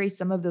commentary,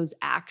 some of those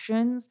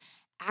actions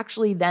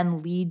actually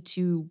then lead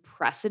to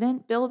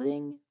precedent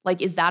building?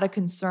 Like, is that a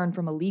concern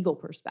from a legal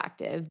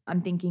perspective?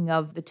 I'm thinking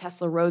of the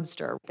Tesla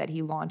Roadster that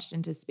he launched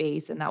into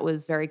space, and that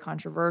was very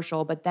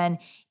controversial. But then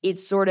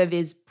it sort of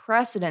is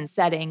precedent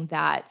setting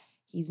that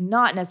he's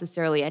not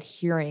necessarily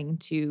adhering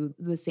to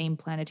the same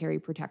planetary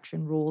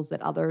protection rules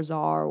that others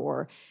are,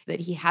 or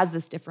that he has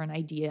this different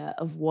idea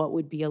of what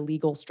would be a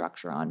legal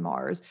structure on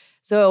Mars.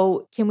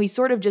 So can we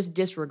sort of just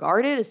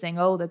disregard it as saying,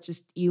 oh, that's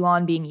just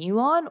Elon being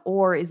Elon?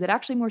 Or is it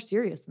actually more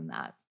serious than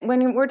that?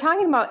 When we're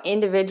talking about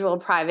individual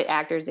private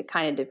actors, it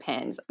kind of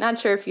depends. Not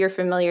sure if you're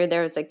familiar,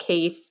 there was a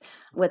case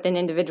with an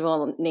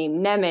individual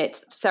named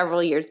Nemitz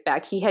several years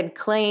back. He had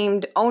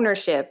claimed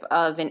ownership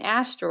of an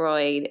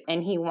asteroid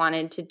and he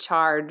wanted to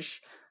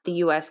charge the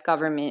US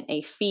government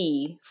a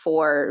fee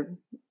for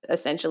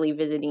essentially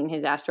visiting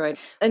his asteroid.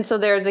 And so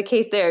there's a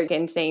case there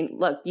again saying,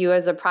 look, you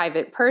as a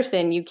private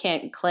person, you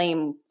can't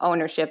claim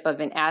ownership of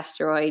an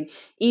asteroid,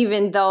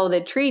 even though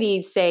the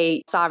treaties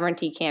say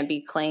sovereignty can't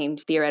be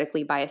claimed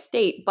theoretically by a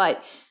state.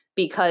 But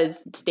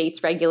because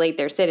states regulate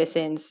their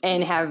citizens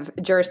and have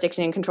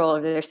jurisdiction and control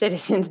over their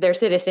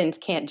citizens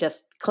can't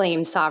just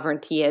claim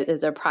sovereignty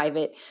as a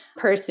private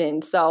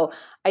person. So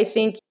I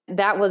think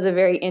that was a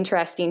very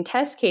interesting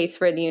test case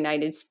for the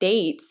United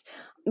States.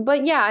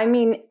 But yeah, I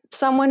mean,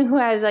 someone who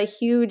has a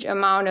huge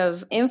amount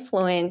of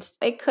influence,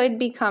 it could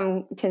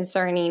become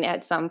concerning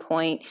at some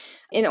point.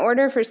 In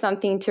order for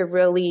something to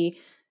really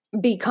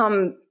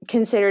become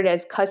considered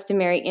as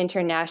customary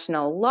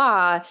international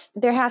law,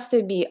 there has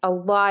to be a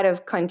lot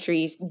of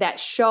countries that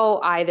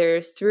show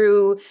either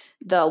through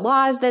the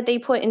laws that they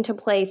put into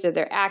place or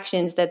their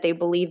actions that they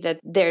believe that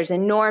there's a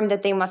norm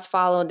that they must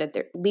follow, that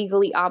they're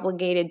legally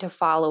obligated to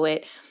follow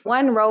it.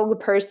 One rogue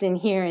person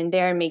here and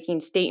there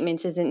making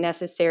statements isn't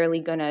necessarily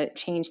going to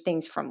change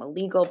things from a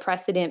legal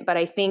precedent, but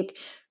I think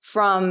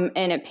from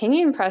an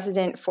opinion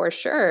precedent, for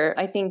sure,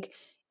 I think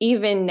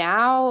even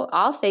now,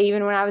 I'll say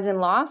even when I was in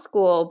law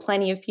school,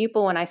 plenty of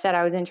people, when I said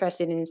I was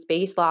interested in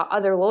space law,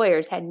 other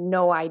lawyers had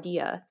no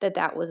idea that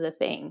that was a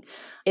thing.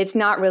 It's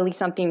not really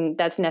something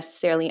that's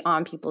necessarily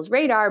on people's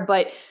radar,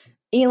 but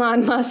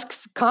Elon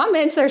Musk's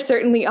comments are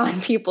certainly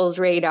on people's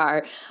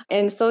radar.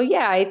 And so,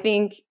 yeah, I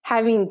think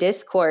having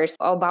discourse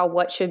about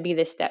what should be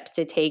the steps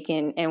to take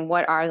and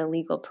what are the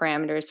legal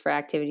parameters for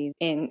activities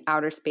in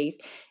outer space,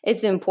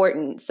 it's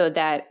important so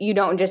that you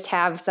don't just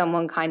have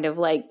someone kind of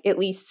like at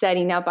least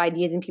setting up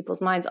ideas in people's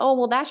minds. Oh,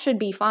 well, that should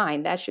be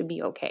fine. That should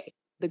be okay.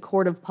 The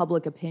court of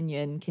public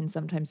opinion can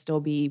sometimes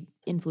still be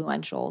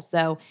influential.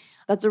 So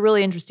that's a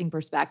really interesting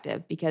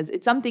perspective because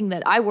it's something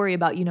that I worry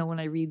about, when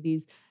I read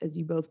these, as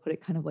you both put it,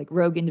 kind of like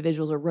rogue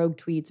individuals or rogue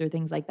tweets or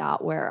things like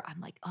that, where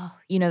I'm like, oh,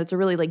 it's a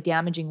really like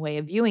damaging way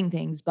of viewing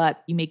things.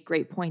 But you make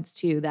great points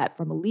too, that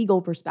from a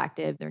legal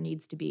perspective, there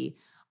needs to be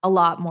a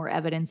lot more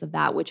evidence of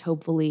that, which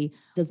hopefully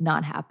does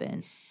not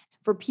happen.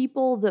 For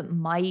people that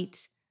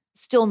might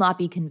still not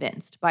be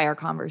convinced by our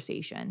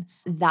conversation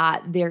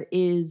that there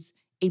is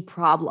a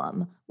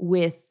problem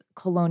with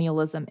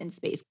colonialism in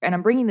space. And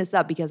I'm bringing this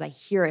up because I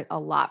hear it a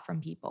lot from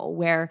people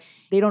where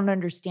they don't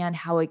understand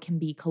how it can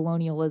be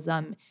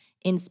colonialism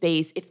in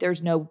space if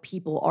there's no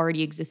people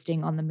already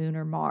existing on the moon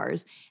or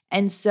Mars.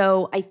 And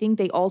so I think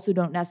they also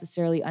don't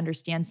necessarily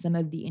understand some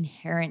of the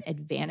inherent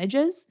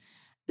advantages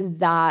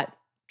that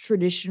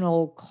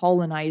traditional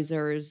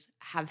colonizers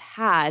have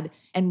had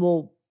and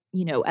will,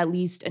 at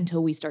least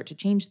until we start to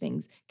change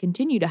things,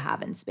 continue to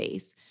have in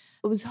space.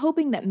 I was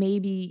hoping that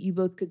maybe you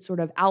both could sort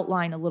of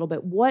outline a little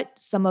bit what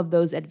some of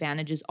those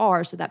advantages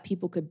are so that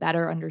people could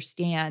better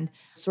understand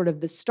sort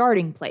of the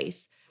starting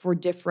place for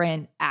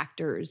different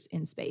actors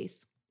in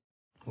space.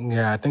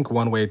 Yeah, I think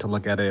one way to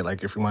look at it,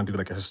 like if we want to do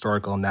like a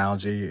historical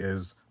analogy,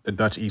 is the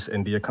Dutch East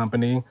India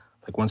Company.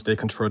 Like once they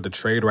controlled the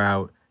trade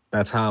route,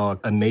 that's how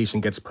a nation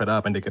gets put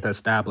up and they could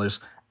establish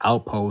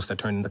outposts that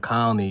turn into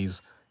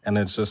colonies. And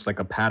it's just like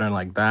a pattern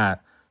like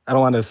that. I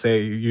don't want to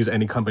use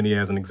any company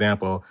as an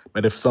example,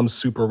 but if some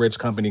super rich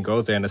company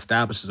goes there and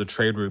establishes a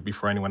trade route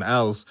before anyone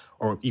else,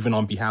 or even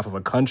on behalf of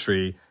a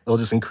country, it'll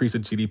just increase the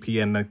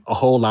GDP and a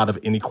whole lot of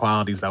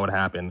inequalities that would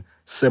happen,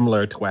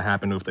 similar to what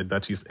happened with the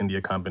Dutch East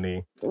India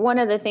Company. One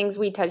of the things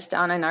we touched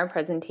on in our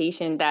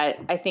presentation that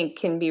I think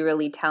can be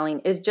really telling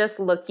is just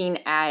looking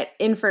at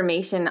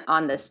information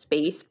on the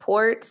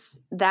spaceports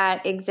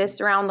that exist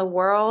around the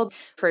world.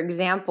 For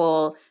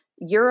example,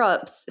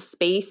 Europe's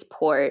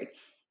spaceport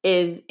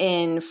is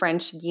in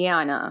French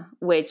Guiana,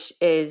 which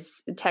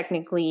is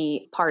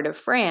technically part of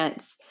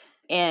France.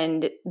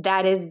 And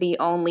that is the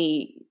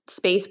only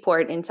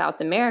spaceport in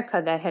South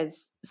America that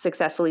has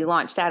successfully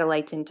launched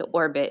satellites into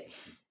orbit.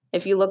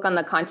 If you look on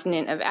the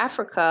continent of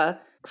Africa,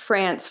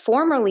 France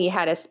formerly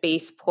had a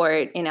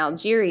spaceport in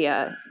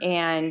Algeria.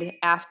 And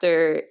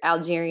after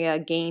Algeria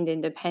gained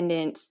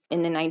independence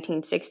in the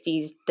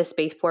 1960s, the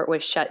spaceport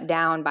was shut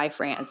down by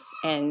France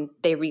and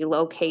they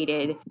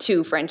relocated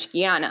to French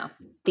Guiana.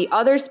 The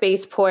other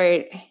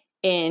spaceport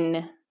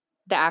in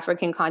the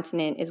African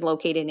continent is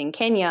located in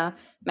Kenya.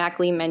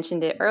 Mackley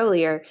mentioned it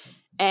earlier.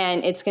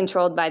 And it's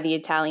controlled by the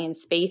Italian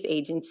Space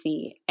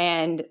Agency.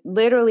 And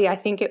literally, I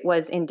think it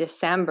was in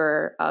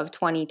December of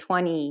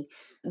 2020,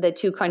 the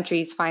two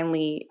countries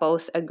finally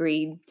both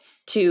agreed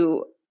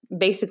to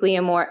basically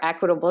a more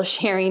equitable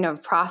sharing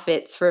of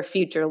profits for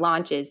future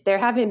launches. There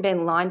haven't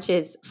been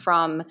launches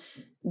from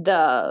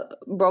the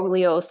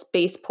Broglio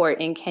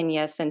spaceport in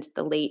Kenya since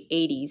the late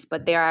 80s,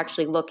 but they're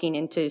actually looking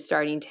into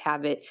starting to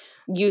have it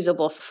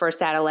usable for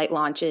satellite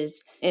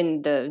launches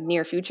in the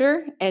near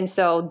future. And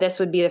so this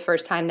would be the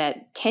first time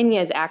that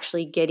Kenya is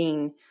actually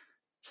getting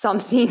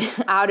something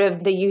out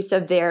of the use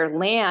of their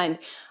land,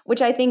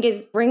 which I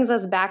think brings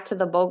us back to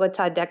the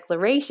Bogota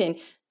Declaration.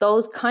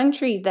 Those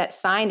countries that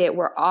signed it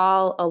were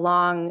all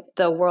along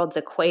the world's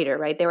equator,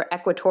 right? They were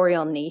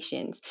equatorial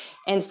nations.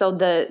 And so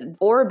the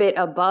orbit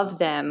above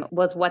them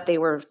was what they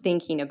were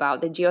thinking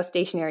about. The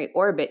geostationary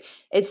orbit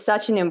is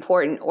such an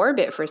important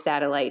orbit for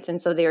satellites. And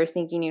so they were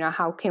thinking,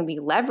 how can we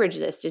leverage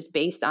this just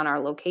based on our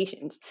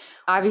locations?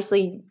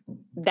 Obviously,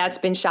 that's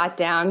been shot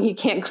down. You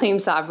can't claim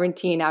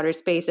sovereignty in outer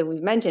space, as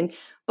we've mentioned,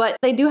 but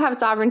they do have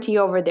sovereignty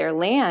over their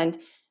land.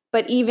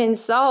 But even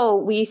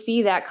so, we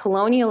see that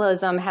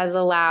colonialism has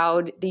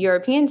allowed the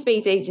European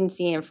Space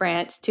Agency in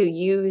France to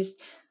use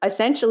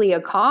essentially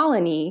a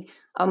colony,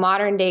 a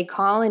modern day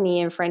colony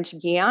in French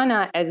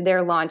Guiana as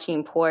their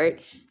launching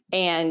port.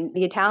 And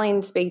the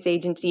Italian Space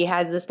Agency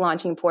has this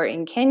launching port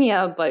in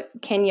Kenya, but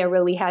Kenya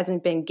really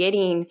hasn't been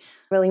getting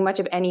really much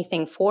of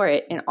anything for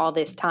it in all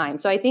this time.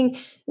 So I think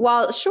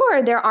while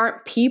sure, there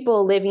aren't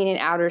people living in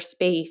outer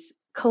space,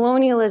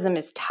 colonialism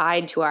is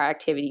tied to our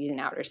activities in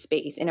outer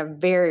space in a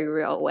very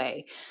real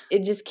way.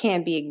 It just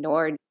can't be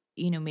ignored.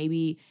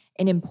 Maybe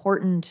an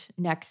important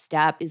next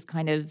step is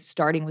kind of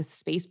starting with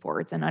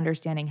spaceports and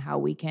understanding how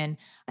we can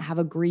have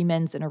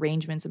agreements and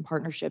arrangements and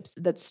partnerships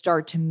that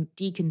start to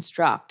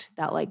deconstruct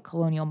that like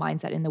colonial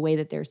mindset in the way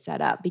that they're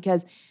set up.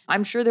 Because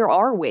I'm sure there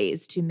are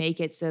ways to make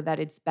it so that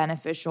it's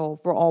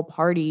beneficial for all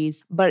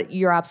parties. But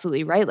you're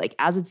absolutely right. Like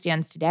as it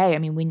stands today, I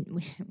mean,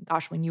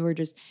 when you were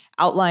just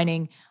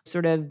outlining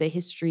sort of the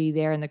history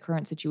there and the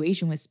current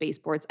situation with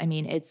spaceports, I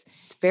mean, it's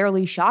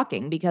fairly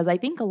shocking because I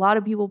think a lot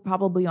of people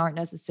probably aren't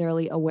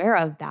necessarily aware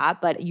of that.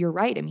 But you're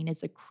right. I mean,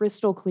 it's a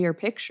crystal clear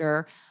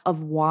picture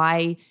of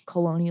why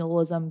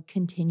colonialism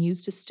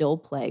continues to still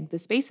plague the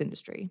space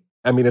industry.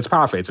 I mean, it's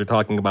profits. We're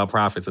talking about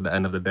profits at the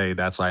end of the day.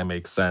 That's why it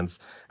makes sense.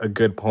 A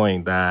good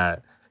point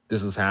that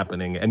this is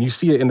happening. And you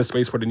see it in the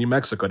spaceport in New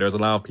Mexico. There's a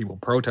lot of people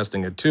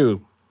protesting it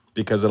too,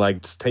 because they're like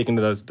it's taking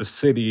the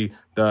city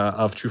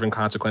of Truth and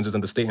Consequences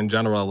and the state in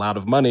general a lot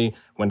of money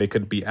when they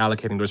could be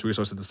allocating those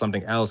resources to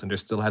something else. And there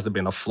still hasn't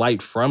been a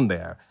flight from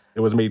there. It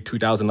was made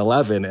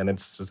 2011 and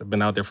it's just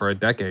been out there for a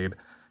decade.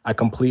 I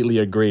completely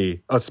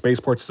agree. A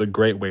spaceport is a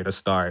great way to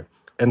start.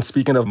 And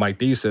speaking of my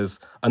thesis,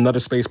 another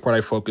spaceport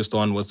I focused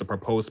on was the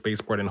proposed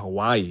spaceport in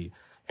Hawaii,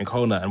 in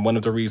Kona. And one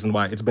of the reasons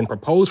why it's been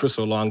proposed for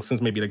so long, since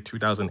maybe like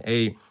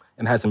 2008,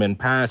 and hasn't been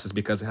passed is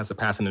because it has to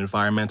pass an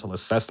environmental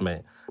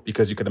assessment.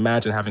 Because you could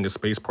imagine having a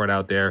spaceport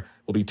out there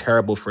will be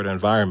terrible for the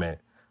environment.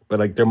 But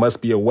like there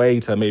must be a way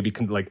to maybe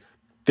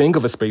think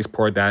of a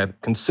spaceport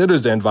that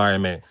considers the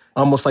environment,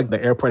 almost like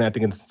the airport I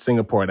think in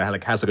Singapore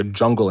that has like a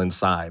jungle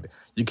inside.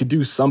 You could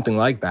do something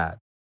like that.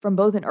 From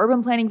both an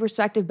urban planning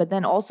perspective, but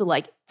then also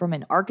like from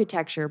an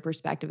architecture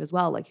perspective as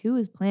well. Like who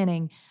is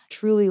planning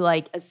truly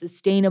like a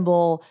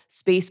sustainable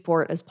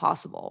spaceport as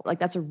possible? Like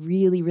that's a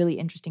really, really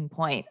interesting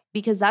point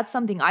because that's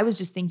something I was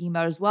just thinking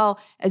about as well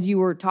as you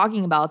were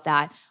talking about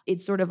that.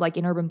 It's sort of like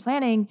in urban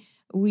planning,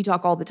 we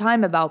talk all the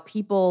time about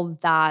people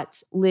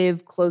that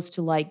live close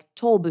to like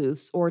toll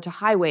booths or to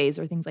highways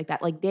or things like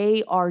that. Like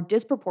they are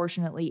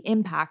disproportionately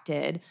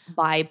impacted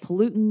by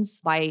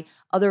pollutants, by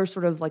other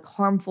sort of like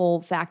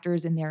harmful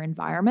factors in their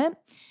environment.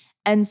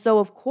 And so,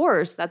 of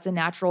course, that's a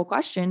natural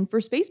question for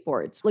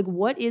spaceports. Like,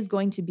 what is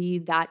going to be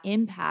that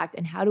impact,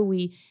 and how do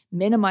we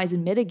minimize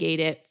and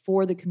mitigate it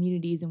for the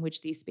communities in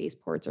which these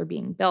spaceports are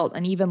being built?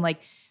 And even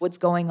like what's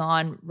going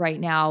on right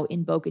now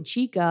in Boca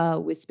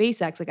Chica with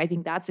SpaceX, like, I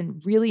think that's a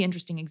really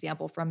interesting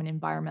example from an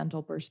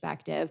environmental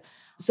perspective.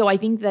 So, I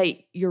think that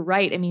you're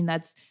right. I mean,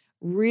 that's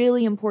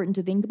really important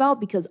to think about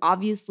because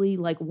obviously,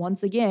 like,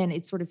 once again,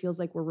 it sort of feels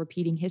like we're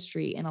repeating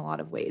history in a lot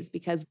of ways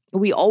because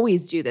we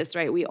always do this,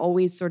 right? We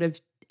always sort of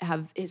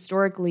have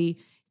historically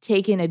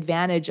taken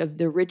advantage of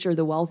the richer,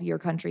 the wealthier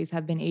countries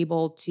have been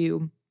able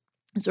to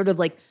sort of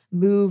like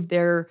move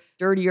their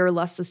dirtier,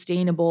 less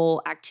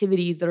sustainable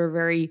activities that are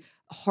very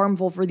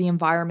harmful for the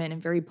environment and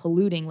very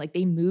polluting. Like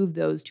they move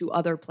those to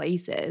other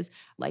places.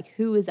 Like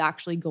who is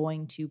actually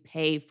going to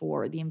pay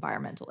for the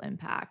environmental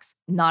impacts,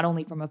 not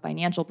only from a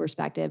financial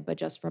perspective, but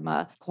just from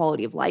a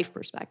quality of life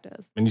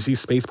perspective. And you see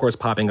spaceports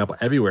popping up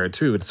everywhere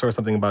too. It's sort of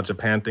something about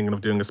Japan thinking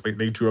of doing a space.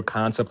 They drew a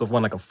concept of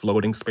one like a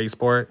floating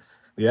spaceport.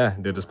 Yeah,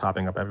 they're just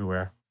popping up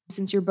everywhere.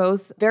 Since you're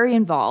both very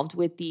involved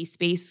with the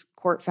Space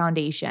Court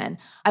Foundation,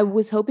 I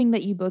was hoping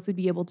that you both would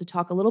be able to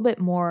talk a little bit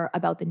more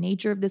about the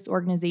nature of this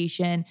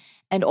organization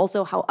and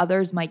also how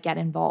others might get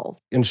involved.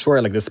 In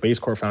short, like the Space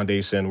Court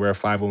Foundation, we're a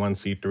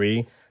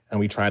 501c3, and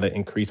we try to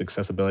increase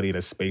accessibility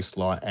to space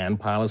law and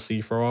policy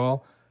for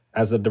all.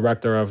 As the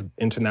director of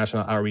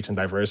international outreach and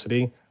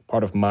diversity,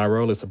 part of my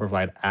role is to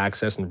provide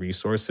access and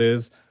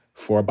resources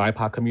for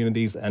BIPOC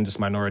communities and just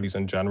minorities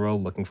in general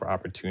looking for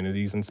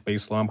opportunities in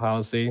space law and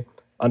policy,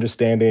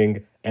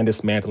 understanding and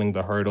dismantling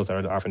the hurdles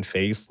that are often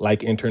faced,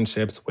 like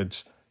internships,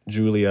 which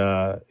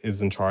Julia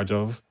is in charge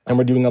of. And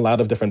we're doing a lot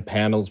of different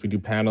panels. We do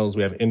panels,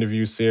 we have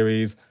interview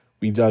series.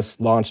 We just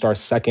launched our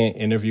second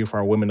interview for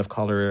our Women of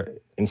Color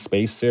in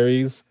Space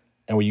series,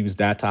 and we use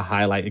that to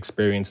highlight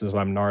experiences of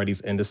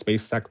minorities in the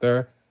space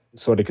sector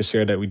so they could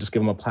share that. We just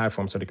give them a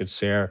platform so they could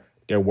share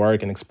their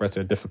work and express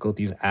their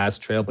difficulties as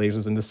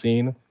trailblazers in the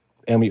scene.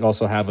 And we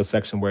also have a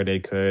section where they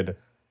could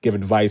give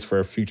advice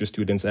for future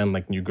students and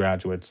like new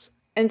graduates.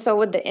 And so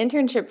with the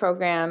internship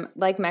program,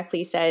 like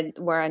Mekli said,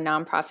 we're a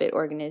nonprofit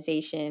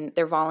organization.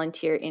 They're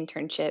volunteer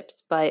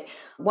internships. But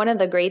one of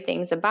the great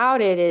things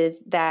about it is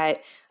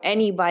that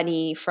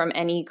anybody from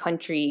any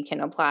country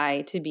can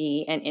apply to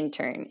be an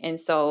intern. And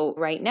so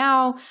right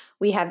now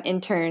we have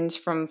interns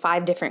from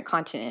 5 different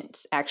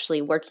continents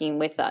actually working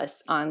with us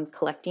on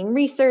collecting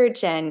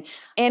research and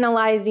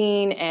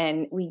analyzing.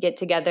 And we get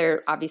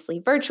together obviously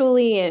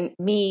virtually and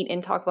meet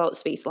and talk about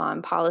space law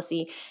and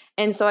policy.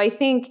 And so I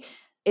think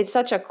it's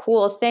such a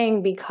cool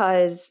thing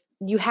because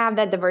you have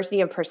that diversity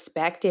of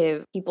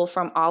perspective, people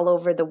from all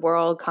over the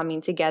world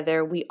coming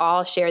together. We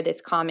all share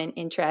this common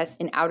interest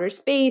in outer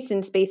space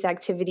and space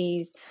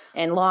activities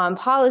and law and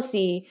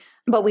policy.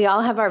 But we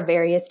all have our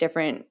various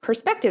different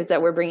perspectives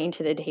that we're bringing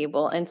to the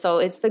table. And so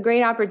it's the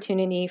great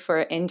opportunity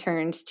for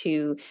interns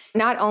to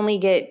not only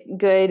get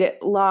good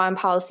law and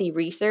policy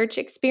research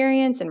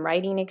experience and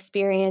writing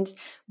experience,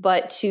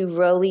 but to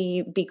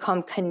really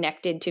become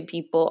connected to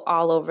people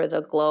all over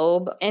the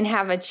globe and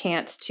have a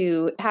chance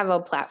to have a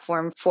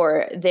platform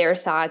for their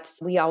thoughts.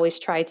 We always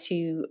try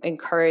to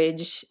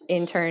encourage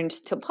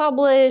interns to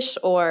publish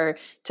or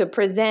to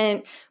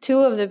present. Two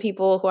of the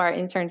people who are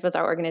interns with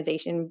our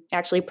organization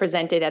actually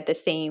presented at the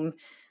same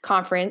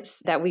conference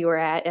that we were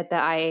at the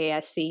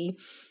IASC.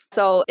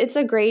 So it's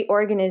a great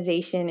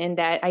organization in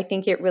that I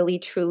think it really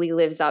truly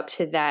lives up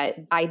to that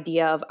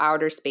idea of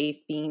outer space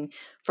being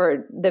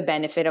for the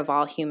benefit of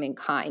all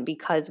humankind,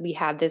 because we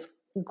have this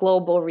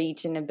global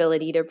reach and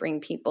ability to bring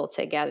people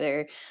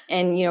together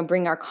and,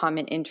 bring our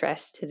common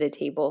interests to the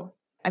table.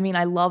 I mean,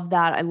 I love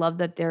that. I love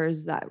that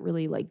there's that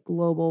really like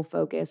global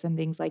focus and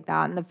things like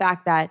that. And the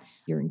fact that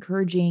you're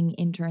encouraging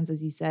interns,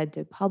 as you said,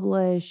 to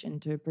publish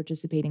and to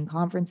participate in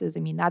conferences. I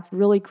mean, that's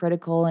really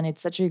critical. And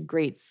it's such a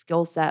great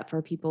skill set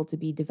for people to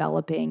be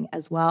developing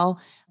as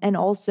well. And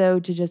also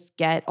to just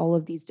get all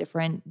of these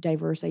different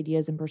diverse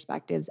ideas and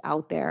perspectives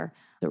out there.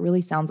 So it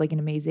really sounds like an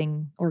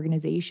amazing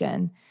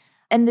organization.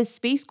 And the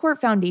Space Court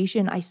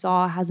Foundation, I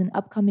saw, has an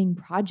upcoming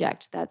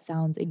project that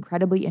sounds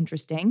incredibly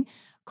interesting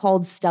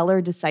called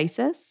Stellar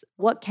Decisis.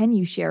 What can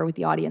you share with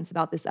the audience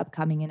about this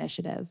upcoming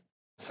initiative?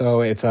 So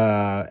it's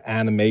a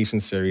animation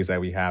series that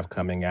we have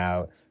coming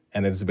out,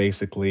 and it's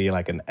basically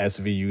like an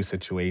SVU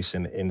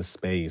situation in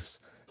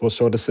space. We'll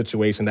show the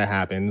situation that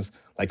happens,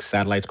 like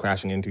satellites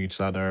crashing into each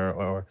other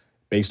or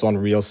based on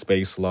real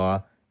space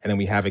law, and then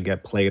we have it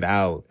get played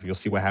out. You'll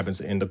see what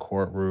happens in the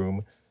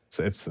courtroom.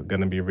 So it's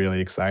going to be really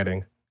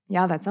exciting.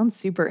 Yeah, that sounds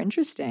super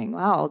interesting.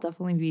 Wow, I'll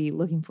definitely be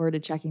looking forward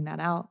to checking that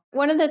out.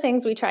 One of the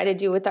things we try to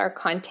do with our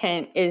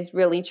content is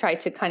really try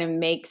to kind of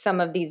make some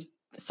of these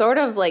sort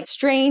of like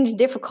strange,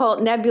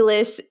 difficult,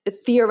 nebulous,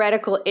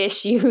 theoretical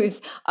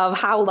issues of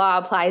how law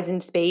applies in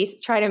space,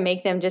 try to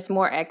make them just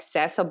more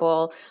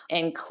accessible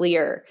and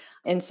clear.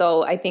 And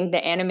so I think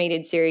the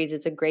animated series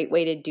is a great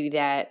way to do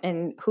that.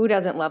 And who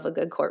doesn't love a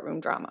good courtroom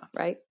drama,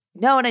 right?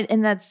 No,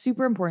 and that's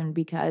super important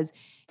because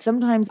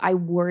sometimes I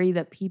worry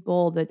that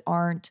people that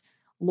aren't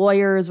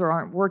lawyers or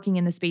aren't working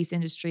in the space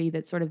industry,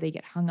 that sort of they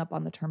get hung up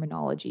on the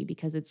terminology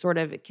because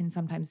it can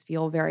sometimes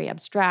feel very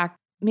abstract.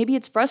 Maybe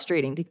it's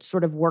frustrating to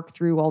sort of work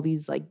through all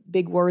these like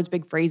big words,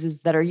 big phrases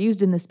that are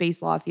used in the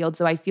space law field.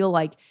 So I feel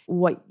like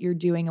what you're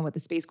doing and what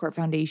the Space Court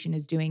Foundation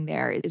is doing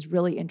there is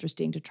really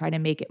interesting to try to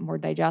make it more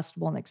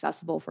digestible and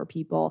accessible for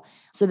people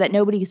so that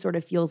nobody sort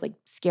of feels like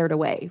scared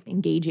away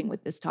engaging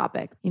with this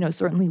topic.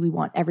 Certainly we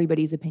want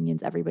everybody's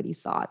opinions, everybody's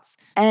thoughts.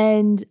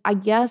 And I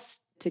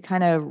guess to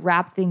kind of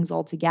wrap things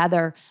all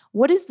together,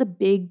 what is the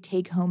big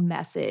take-home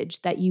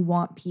message that you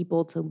want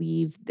people to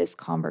leave this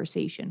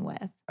conversation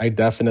with? I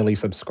definitely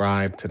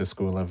subscribe to the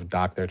school of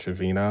Dr.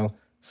 Trevino.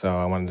 So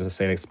I wanted to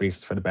say that space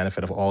is for the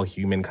benefit of all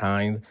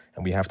humankind,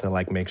 and we have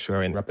to make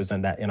sure and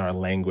represent that in our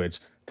language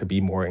to be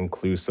more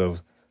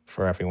inclusive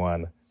for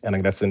everyone.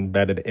 And that's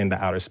embedded in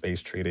the Outer Space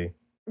Treaty.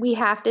 We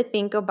have to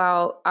think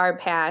about our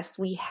past.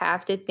 We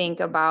have to think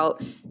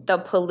about the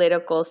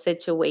political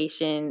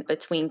situation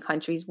between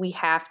countries. We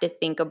have to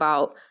think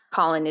about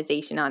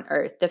colonization on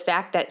Earth. The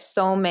fact that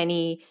so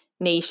many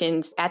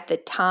nations at the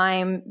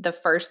time the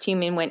first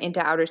human went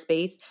into outer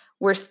space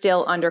were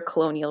still under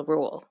colonial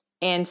rule.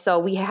 And so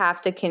we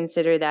have to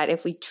consider that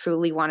if we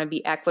truly want to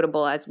be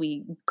equitable as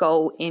we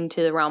go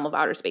into the realm of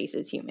outer space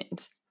as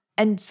humans.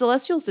 And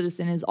Celestial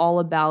Citizen is all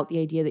about the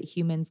idea that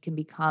humans can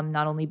become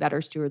not only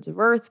better stewards of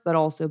Earth, but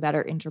also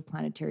better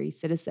interplanetary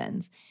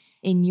citizens.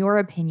 In your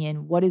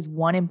opinion, what is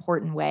one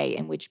important way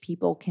in which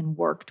people can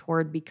work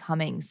toward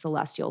becoming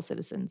celestial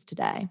citizens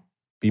today?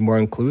 Be more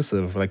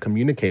inclusive,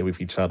 communicate with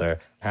each other,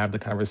 have the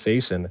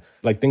conversation,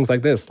 things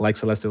like this, like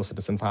Celestial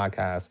Citizen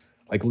Podcast,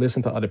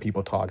 listen to other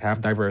people talk,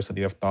 have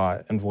diversity of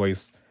thought and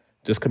voice,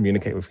 just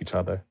communicate with each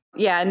other.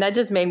 Yeah, and that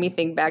just made me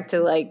think back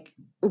to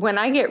when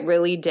I get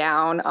really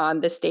down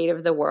on the state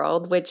of the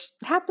world, which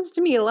happens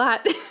to me a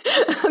lot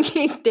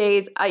these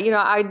days,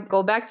 I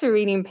go back to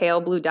reading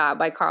Pale Blue Dot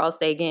by Carl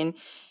Sagan,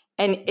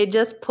 and it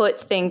just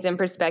puts things in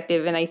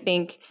perspective. And I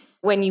think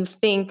when you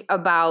think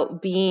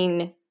about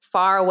being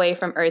far away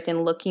from Earth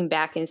and looking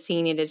back and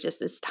seeing it as just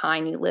this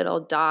tiny little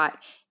dot,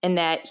 and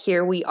that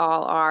here we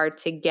all are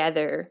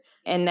together,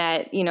 and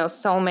that,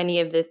 so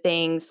many of the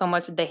things, so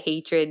much of the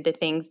hatred, the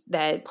things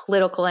that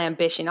political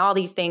ambition, all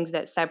these things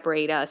that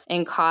separate us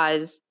and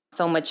cause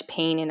so much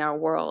pain in our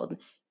world.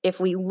 If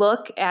we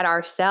look at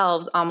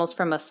ourselves almost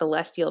from a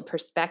celestial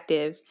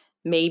perspective,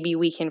 maybe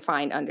we can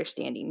find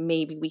understanding.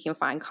 Maybe we can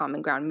find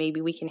common ground.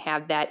 Maybe we can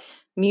have that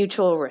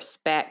mutual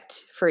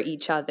respect for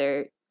each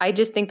other. I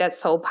just think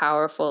that's so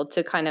powerful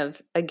to kind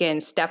of,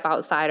 again, step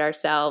outside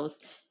ourselves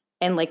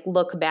and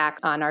look back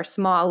on our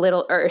small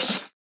little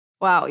Earth.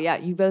 Wow. Yeah.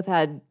 You both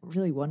had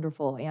really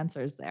wonderful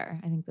answers there.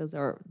 I think those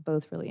are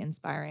both really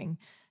inspiring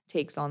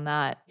takes on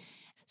that.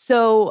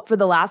 So, for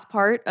the last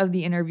part of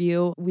the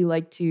interview, we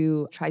like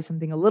to try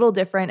something a little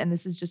different. And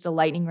this is just a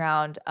lightning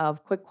round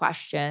of quick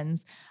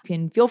questions. You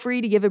can feel free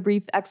to give a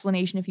brief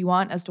explanation if you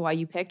want as to why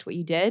you picked what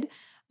you did.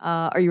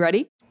 Are you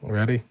ready?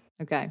 Ready?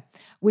 Okay.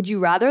 Would you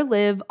rather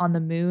live on the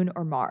moon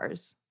or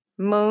Mars?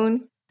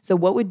 Moon. So,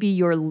 what would be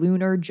your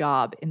lunar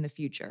job in the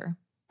future?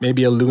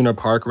 Maybe a lunar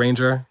park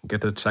ranger,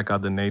 get to check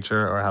out the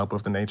nature or help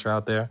with the nature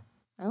out there.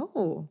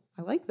 Oh,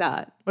 I like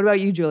that. What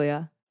about you,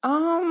 Julia?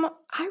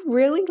 I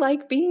really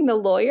like being a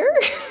lawyer.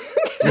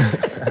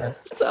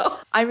 So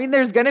I mean,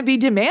 there's going to be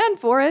demand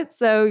for it,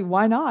 so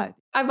why not?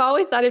 I've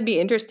always thought it'd be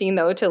interesting,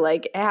 though, to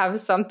like have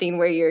something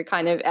where you're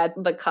kind of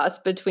at the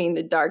cusp between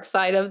the dark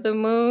side of the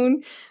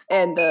moon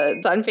and the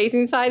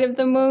sun-facing side of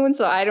the moon.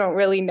 So I don't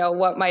really know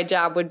what my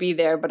job would be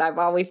there, but I've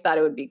always thought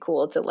it would be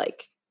cool to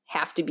like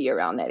have to be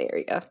around that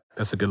area.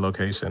 That's a good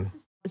location.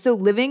 So,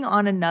 living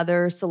on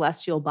another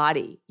celestial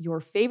body,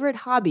 your favorite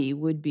hobby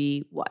would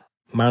be what?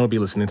 Mine would be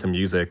listening to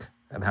music.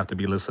 I'd have to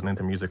be listening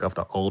to music of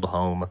the old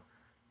home,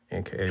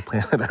 aka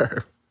planet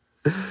Earth.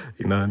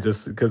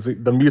 Just because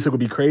the music would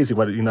be crazy,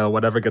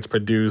 whatever gets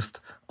produced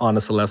on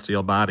a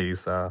celestial body.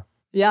 So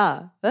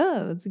Yeah,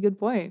 that's a good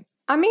point.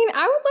 I mean,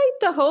 I would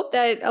like to hope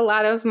that a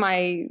lot of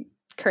my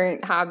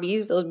current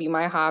hobbies will be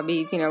my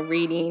hobbies,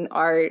 reading,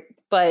 art.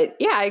 But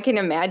yeah, I can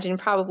imagine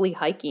probably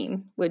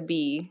hiking would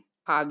be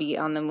a hobby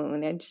on the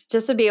moon. And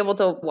just to be able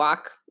to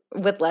walk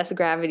with less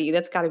gravity,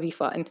 that's got to be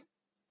fun.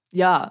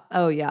 Yeah.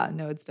 Oh, yeah.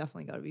 No, it's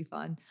definitely got to be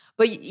fun.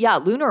 But yeah,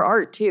 lunar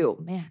art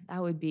too. Man, that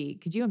would be,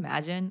 could you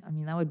imagine? I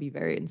mean, that would be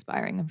very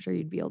inspiring. I'm sure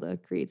you'd be able to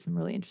create some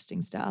really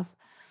interesting stuff.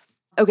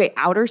 Okay,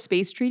 outer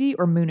space treaty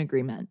or moon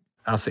agreement?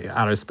 I'll say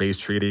outer space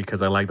treaty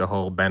because I like the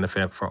whole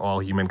benefit for all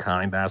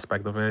humankind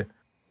aspect of it.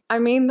 I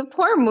mean, the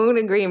poor moon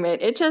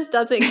agreement, it just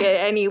doesn't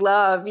get any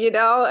love,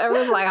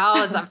 Everyone's like,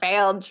 oh, it's a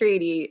failed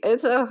treaty.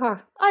 I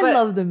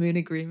love the moon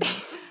agreement.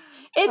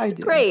 It's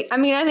great. I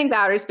mean, I think the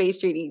outer space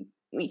treaty,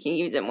 we can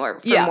use it more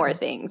for more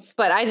things.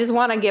 But I just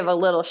want to give a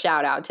little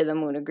shout out to the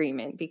moon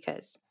agreement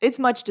because it's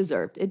much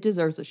deserved. It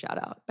deserves a shout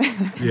out.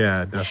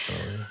 Yeah,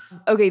 definitely.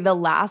 Okay, the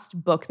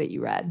last book that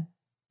you read.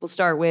 We'll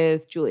start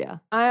with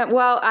Julia.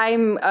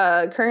 I'm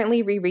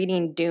currently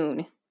rereading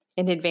Dune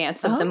in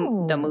advance of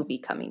the movie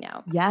coming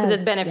out. Yes. Because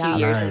it's been a few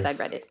years since I've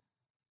read it.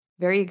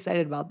 Very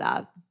excited about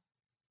that.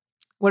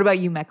 What about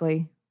you,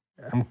 Meckley?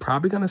 I'm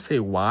probably going to say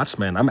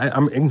Watchmen.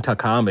 I'm into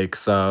comics,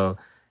 so...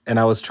 And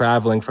I was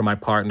traveling for my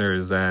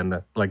partners,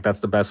 and like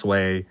that's the best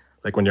way,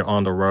 like when you're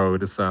on the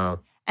road. So,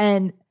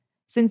 and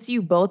since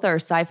you both are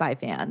sci-fi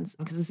fans,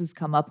 because this has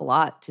come up a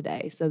lot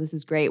today, so this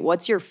is great.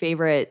 What's your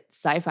favorite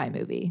sci-fi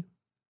movie?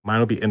 Mine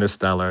would be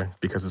Interstellar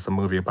because it's a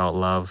movie about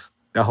love.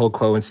 That whole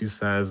quote when she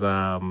says,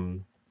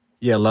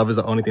 love is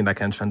the only thing that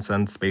can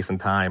transcend space and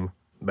time.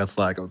 That's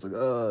like, I was like,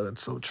 oh,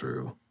 that's so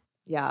true.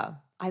 Yeah,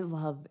 I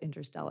love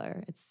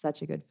Interstellar. It's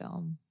such a good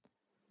film.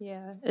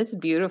 Yeah, it's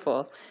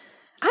beautiful.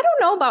 I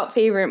don't know about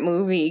favorite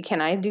movie. Can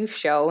I do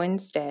show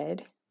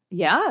instead?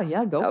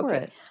 Yeah, go for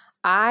it.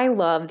 I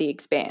love The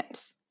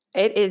Expanse.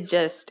 It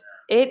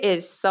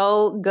is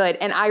so good.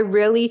 And I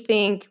really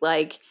think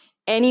like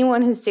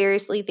anyone who's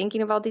seriously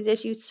thinking about these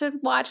issues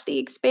should watch The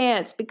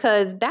Expanse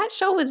because that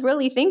show is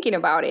really thinking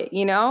about it,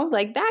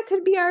 Like that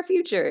could be our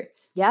future.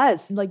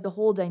 Yes, like the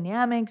whole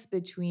dynamics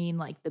between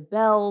like the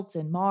belt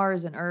and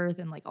Mars and Earth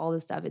and like all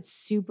this stuff. It's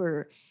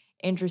super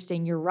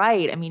interesting. You're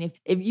right. I mean,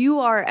 if you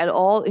are at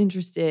all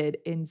interested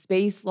in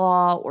space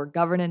law or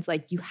governance,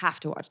 like you have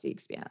to watch The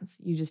Expanse.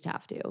 You just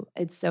have to.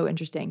 It's so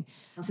interesting.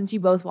 Since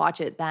you both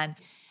watch it, then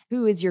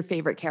who is your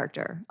favorite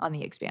character on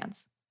The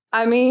Expanse?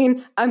 I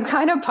mean, I'm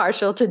kind of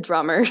partial to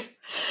Drummer.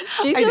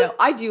 I know.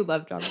 I do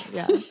love Drummer.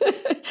 Yeah.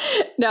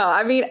 No,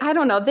 I mean, I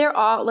don't know. They're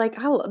all like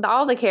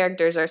all the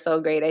characters are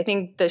so great. I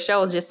think the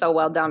show is just so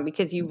well done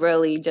because you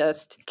really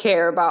just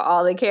care about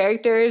all the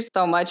characters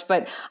so much.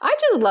 But I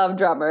just love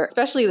Drummer,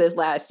 especially this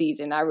last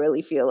season. I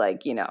really feel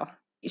like,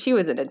 she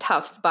was in a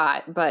tough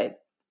spot,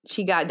 but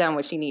she got done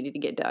what she needed to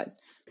get done.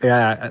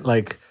 Yeah,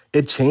 like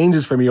it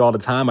changes for me all the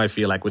time, I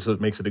feel like, which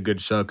makes it a good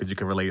show because you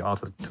can relate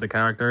also to the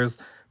characters.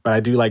 But I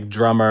do like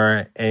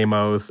Drummer,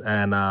 Amos,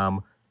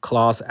 and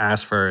Klaus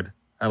Ashford.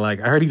 I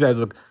heard he has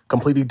a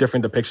completely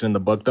different depiction in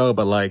the book, though,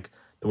 but like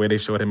the way they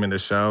showed him in the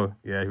show,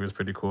 yeah, he was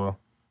pretty cool.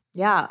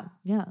 Yeah,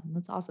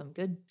 that's awesome.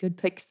 Good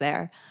picks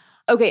there.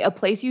 Okay, a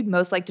place you'd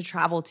most like to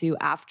travel to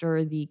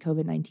after the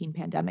COVID-19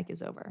 pandemic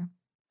is over?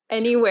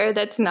 Anywhere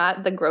that's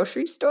not the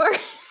grocery store.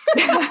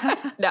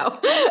 No.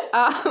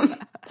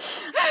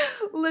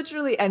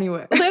 Literally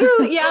anywhere.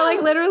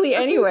 Literally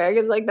anywhere.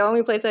 Because like the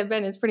only place I've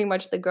been is pretty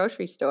much the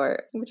grocery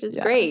store, which is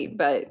great,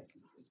 but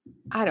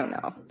I don't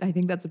know. I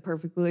think that's a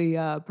perfectly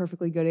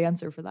good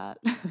answer for that.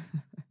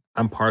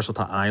 I'm partial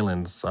to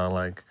islands, so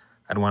like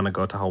I'd want to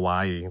go to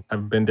Hawaii.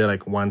 I've been there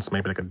like once,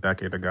 maybe like a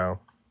decade ago,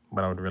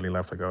 but I would really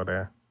love to go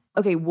there.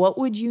 Okay, what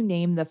would you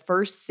name the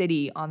first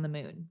city on the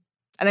moon?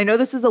 And I know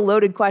this is a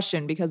loaded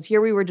question because here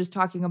we were just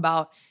talking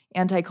about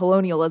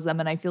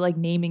anti-colonialism, and I feel like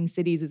naming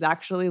cities is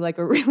actually like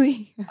a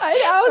really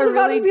I was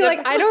about to be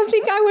like, I don't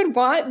think I would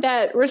want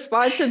that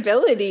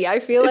responsibility. I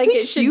feel like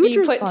it should be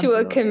put to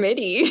a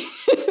committee.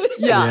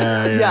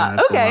 Yeah.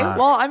 Okay.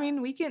 Well, I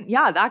mean,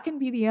 that can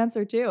be the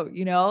answer too.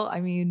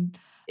 I mean,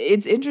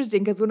 it's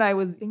interesting because when I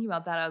was thinking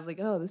about that, I was like,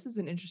 oh, this is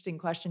an interesting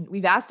question.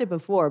 We've asked it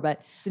before,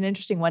 but it's an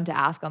interesting one to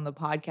ask on the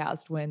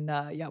podcast when,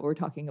 we're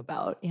talking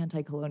about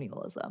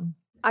anti-colonialism.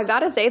 I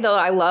gotta say though,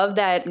 I love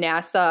that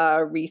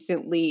NASA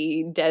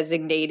recently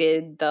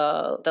designated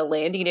the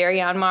landing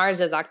area on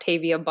Mars as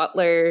Octavia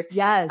Butler.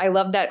 Yes. I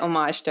love that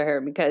homage to her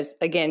because,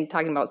 again,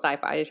 talking about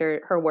sci-fi,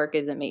 her work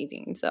is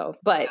amazing. So,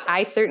 but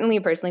I certainly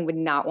personally would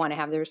not want to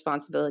have the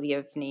responsibility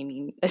of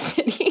naming a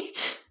city.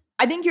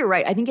 I think you're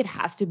right. I think it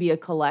has to be a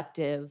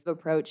collective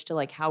approach to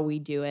like how we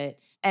do it.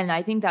 And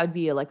I think that would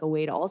be like a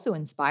way to also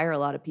inspire a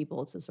lot of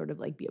people to sort of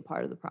like be a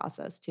part of the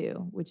process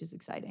too, which is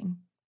exciting.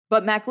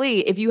 But Mac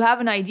Lee, if you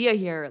have an idea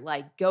here,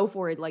 like go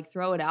for it, like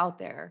throw it out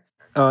there.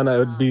 Oh, no,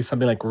 it would be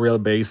something like real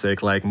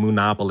basic, like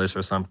Moonopolis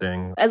or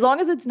something. As long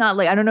as it's not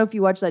like, I don't know if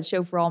you watch that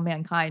show For All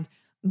Mankind,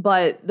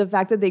 but the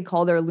fact that they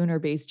call their lunar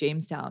base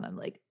Jamestown, I'm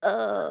like,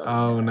 oh.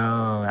 Oh,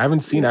 no. I haven't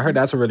seen it. I heard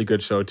that's a really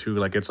good show too.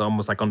 Like it's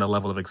almost like on the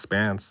level of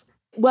Expanse.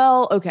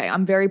 Well, okay,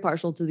 I'm very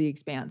partial to The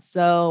Expanse,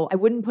 so I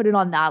wouldn't put it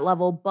on that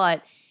level,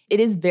 but it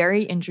is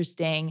very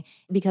interesting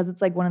because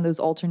it's like one of those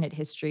alternate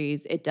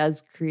histories. It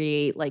does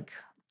create like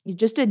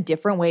just a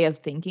different way of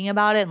thinking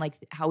about it and like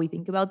how we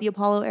think about the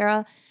Apollo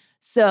era.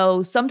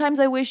 So sometimes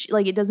I wish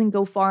like it doesn't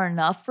go far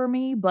enough for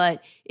me,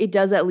 but it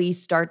does at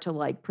least start to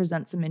like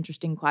present some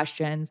interesting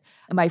questions.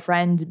 And my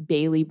friend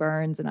Bailey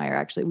Burns and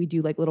I we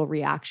do like little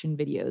reaction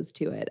videos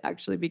to it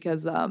actually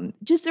because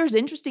just there's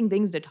interesting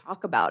things to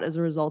talk about as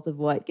a result of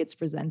what gets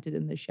presented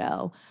in the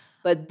show.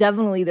 But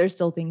definitely there's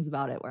still things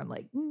about it where I'm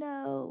like,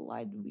 no,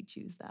 why did we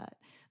choose that?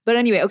 But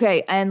anyway,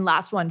 okay. And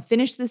last one,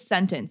 finish this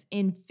sentence.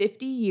 In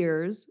 50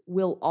 years,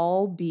 we'll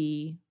all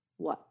be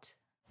what?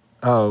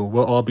 Oh,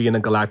 we'll all be in a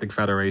galactic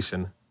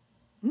federation.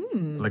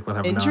 Like we'll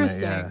have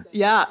interesting. Known it,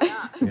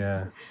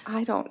 yeah.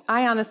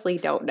 I honestly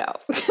don't know.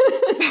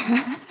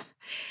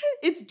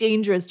 It's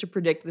dangerous to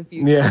predict the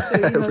future. Yeah, so,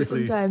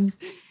 really.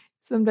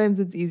 Sometimes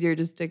it's easier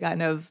just to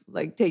kind of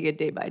like take it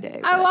day by day.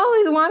 But. I've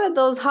always wanted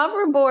those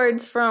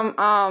hoverboards from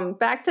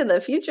Back to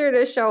the Future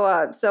to show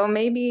up. So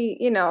maybe,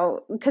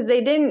 because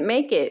they didn't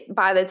make it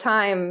by the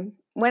time,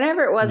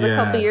 whenever it was a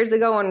couple years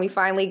ago when we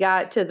finally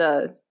got to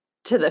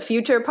the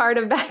future part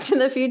of Back to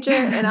the Future.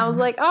 And I was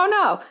like,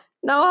 oh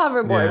no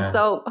hoverboards. Yeah.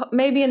 So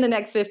maybe in the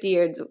next 50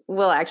 years,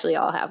 we'll actually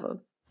all have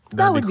them.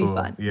 That would be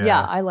fun.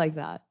 Yeah, I like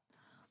that.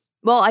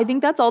 Well, I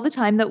think that's all the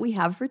time that we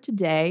have for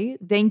today.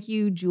 Thank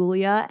you,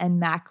 Julia and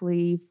Mac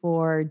Lee,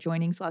 for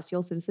joining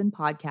Celestial Citizen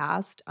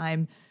Podcast.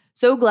 I'm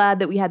so glad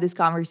that we had this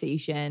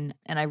conversation,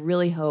 and I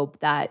really hope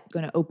that it's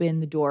going to open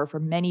the door for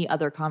many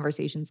other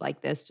conversations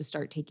like this to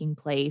start taking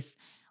place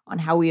on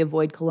how we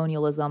avoid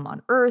colonialism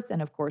on Earth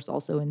and, of course,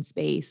 also in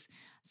space.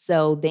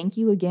 So thank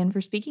you again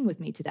for speaking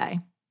with me today.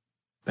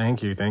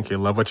 Thank you.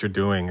 Love what you're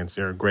doing.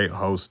 You're a great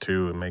host,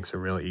 too. It makes it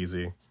really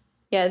easy.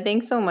 Yeah,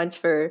 thanks so much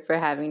for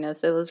having us.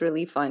 It was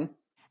really fun.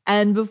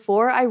 And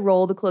before I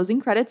roll the closing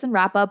credits and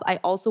wrap up,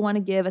 I also want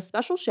to give a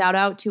special shout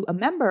out to a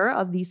member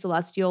of the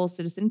Celestial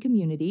Citizen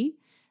community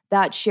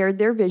that shared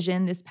their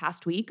vision this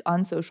past week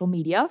on social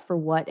media for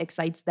what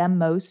excites them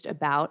most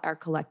about our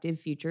collective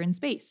future in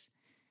space.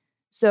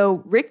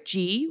 So Rick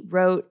G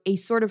wrote a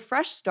sort of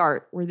fresh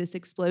start where this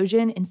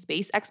explosion in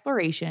space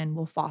exploration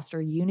will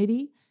foster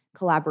unity,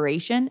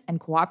 collaboration,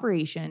 and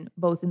cooperation,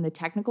 both in the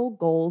technical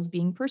goals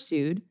being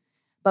pursued,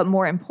 but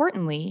more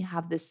importantly,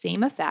 have the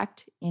same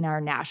effect in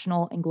our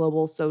national and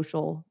global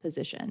social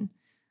position.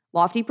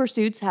 Lofty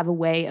pursuits have a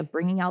way of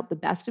bringing out the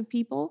best of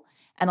people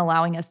and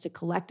allowing us to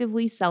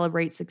collectively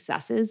celebrate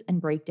successes and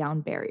break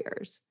down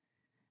barriers.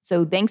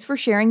 So thanks for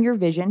sharing your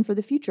vision for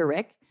the future,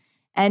 Rick.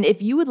 And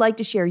if you would like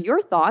to share your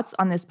thoughts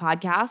on this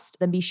podcast,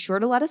 then be sure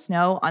to let us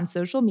know on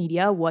social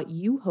media what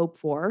you hope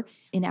for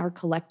in our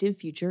collective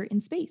future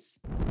in space.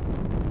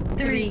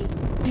 3,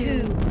 2,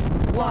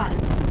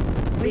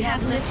 1. We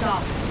have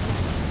liftoff.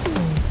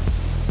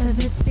 Let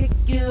me take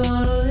you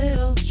on a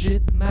little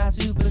trip. My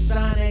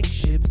supersonic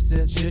ship's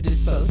at your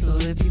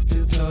disposal if you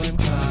feel so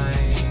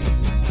inclined.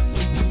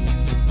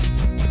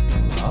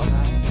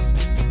 Alright.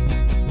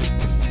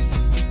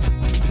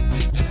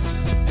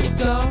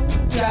 Go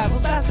travel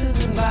faster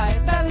than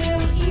light. That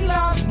little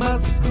Elon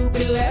Musk will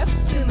be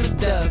left in the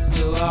dust.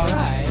 So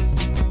alright.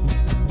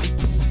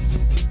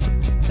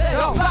 Say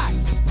alright.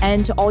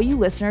 And to all you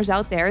listeners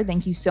out there,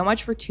 thank you so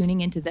much for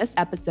tuning into this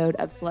episode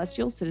of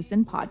Celestial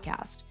Citizen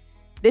Podcast.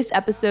 This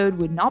episode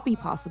would not be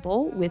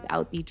possible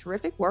without the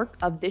terrific work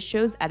of this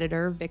show's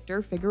editor,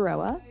 Victor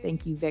Figueroa.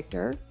 Thank you,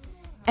 Victor.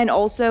 And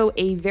also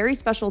a very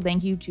special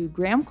thank you to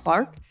Graham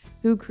Clark,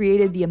 who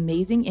created the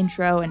amazing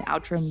intro and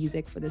outro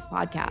music for this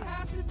podcast.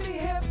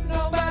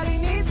 Nobody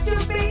needs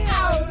to be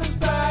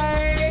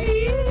outside.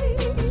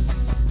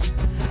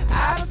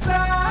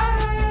 Outside.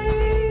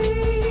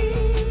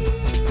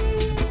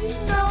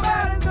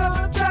 Nobody's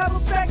gonna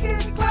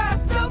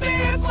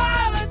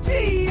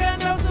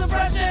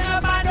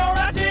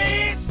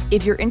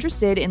If you're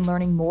interested in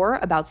learning more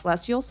about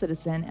Celestial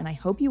Citizen, and I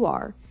hope you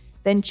are,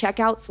 then check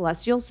out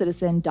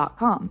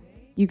celestialcitizen.com.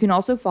 You can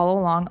also follow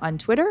along on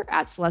Twitter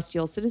at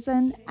Celestial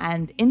Citizen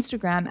and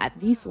Instagram at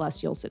The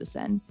Celestial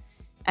Citizen.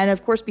 And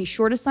of course, be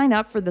sure to sign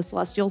up for the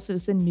Celestial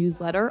Citizen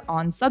newsletter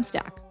on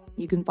Substack.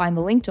 You can find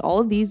the link to all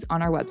of these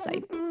on our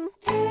website.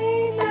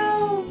 Ain't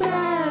no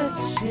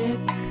magic,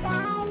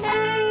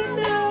 ain't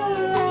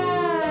no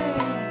lie.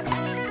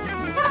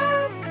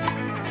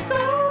 Laugh so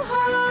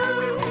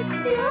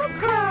hard you'll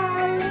cry.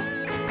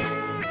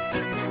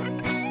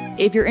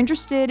 If you're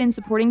interested in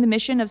supporting the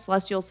mission of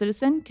Celestial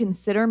Citizen,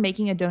 consider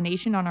making a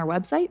donation on our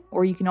website,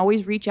 or you can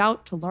always reach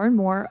out to learn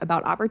more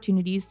about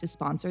opportunities to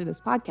sponsor this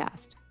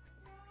podcast.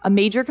 A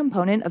major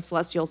component of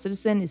Celestial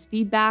Citizen is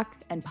feedback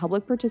and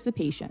public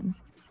participation.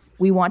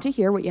 We want to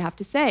hear what you have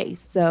to say,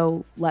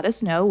 so let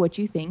us know what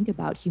you think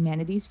about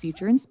humanity's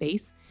future in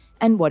space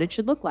and what it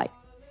should look like.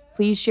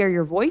 Please share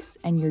your voice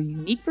and your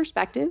unique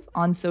perspective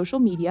on social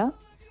media,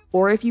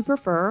 or if you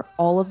prefer,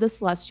 all of the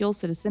Celestial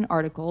Citizen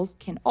articles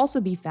can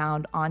also be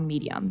found on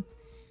Medium.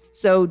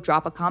 So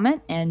drop a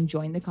comment and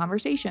join the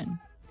conversation.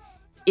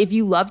 If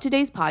you love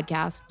today's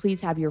podcast,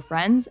 please have your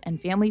friends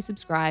and family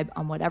subscribe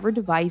on whatever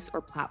device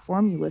or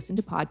platform you listen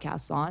to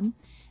podcasts on,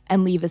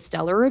 and leave a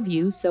stellar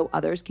review so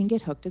others can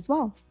get hooked as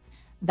well.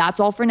 That's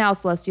all for now,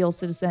 Celestial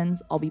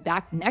Citizens. I'll be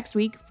back next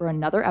week for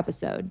another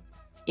episode.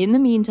 In the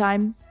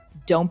meantime,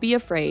 don't be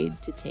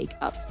afraid to take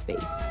up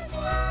space.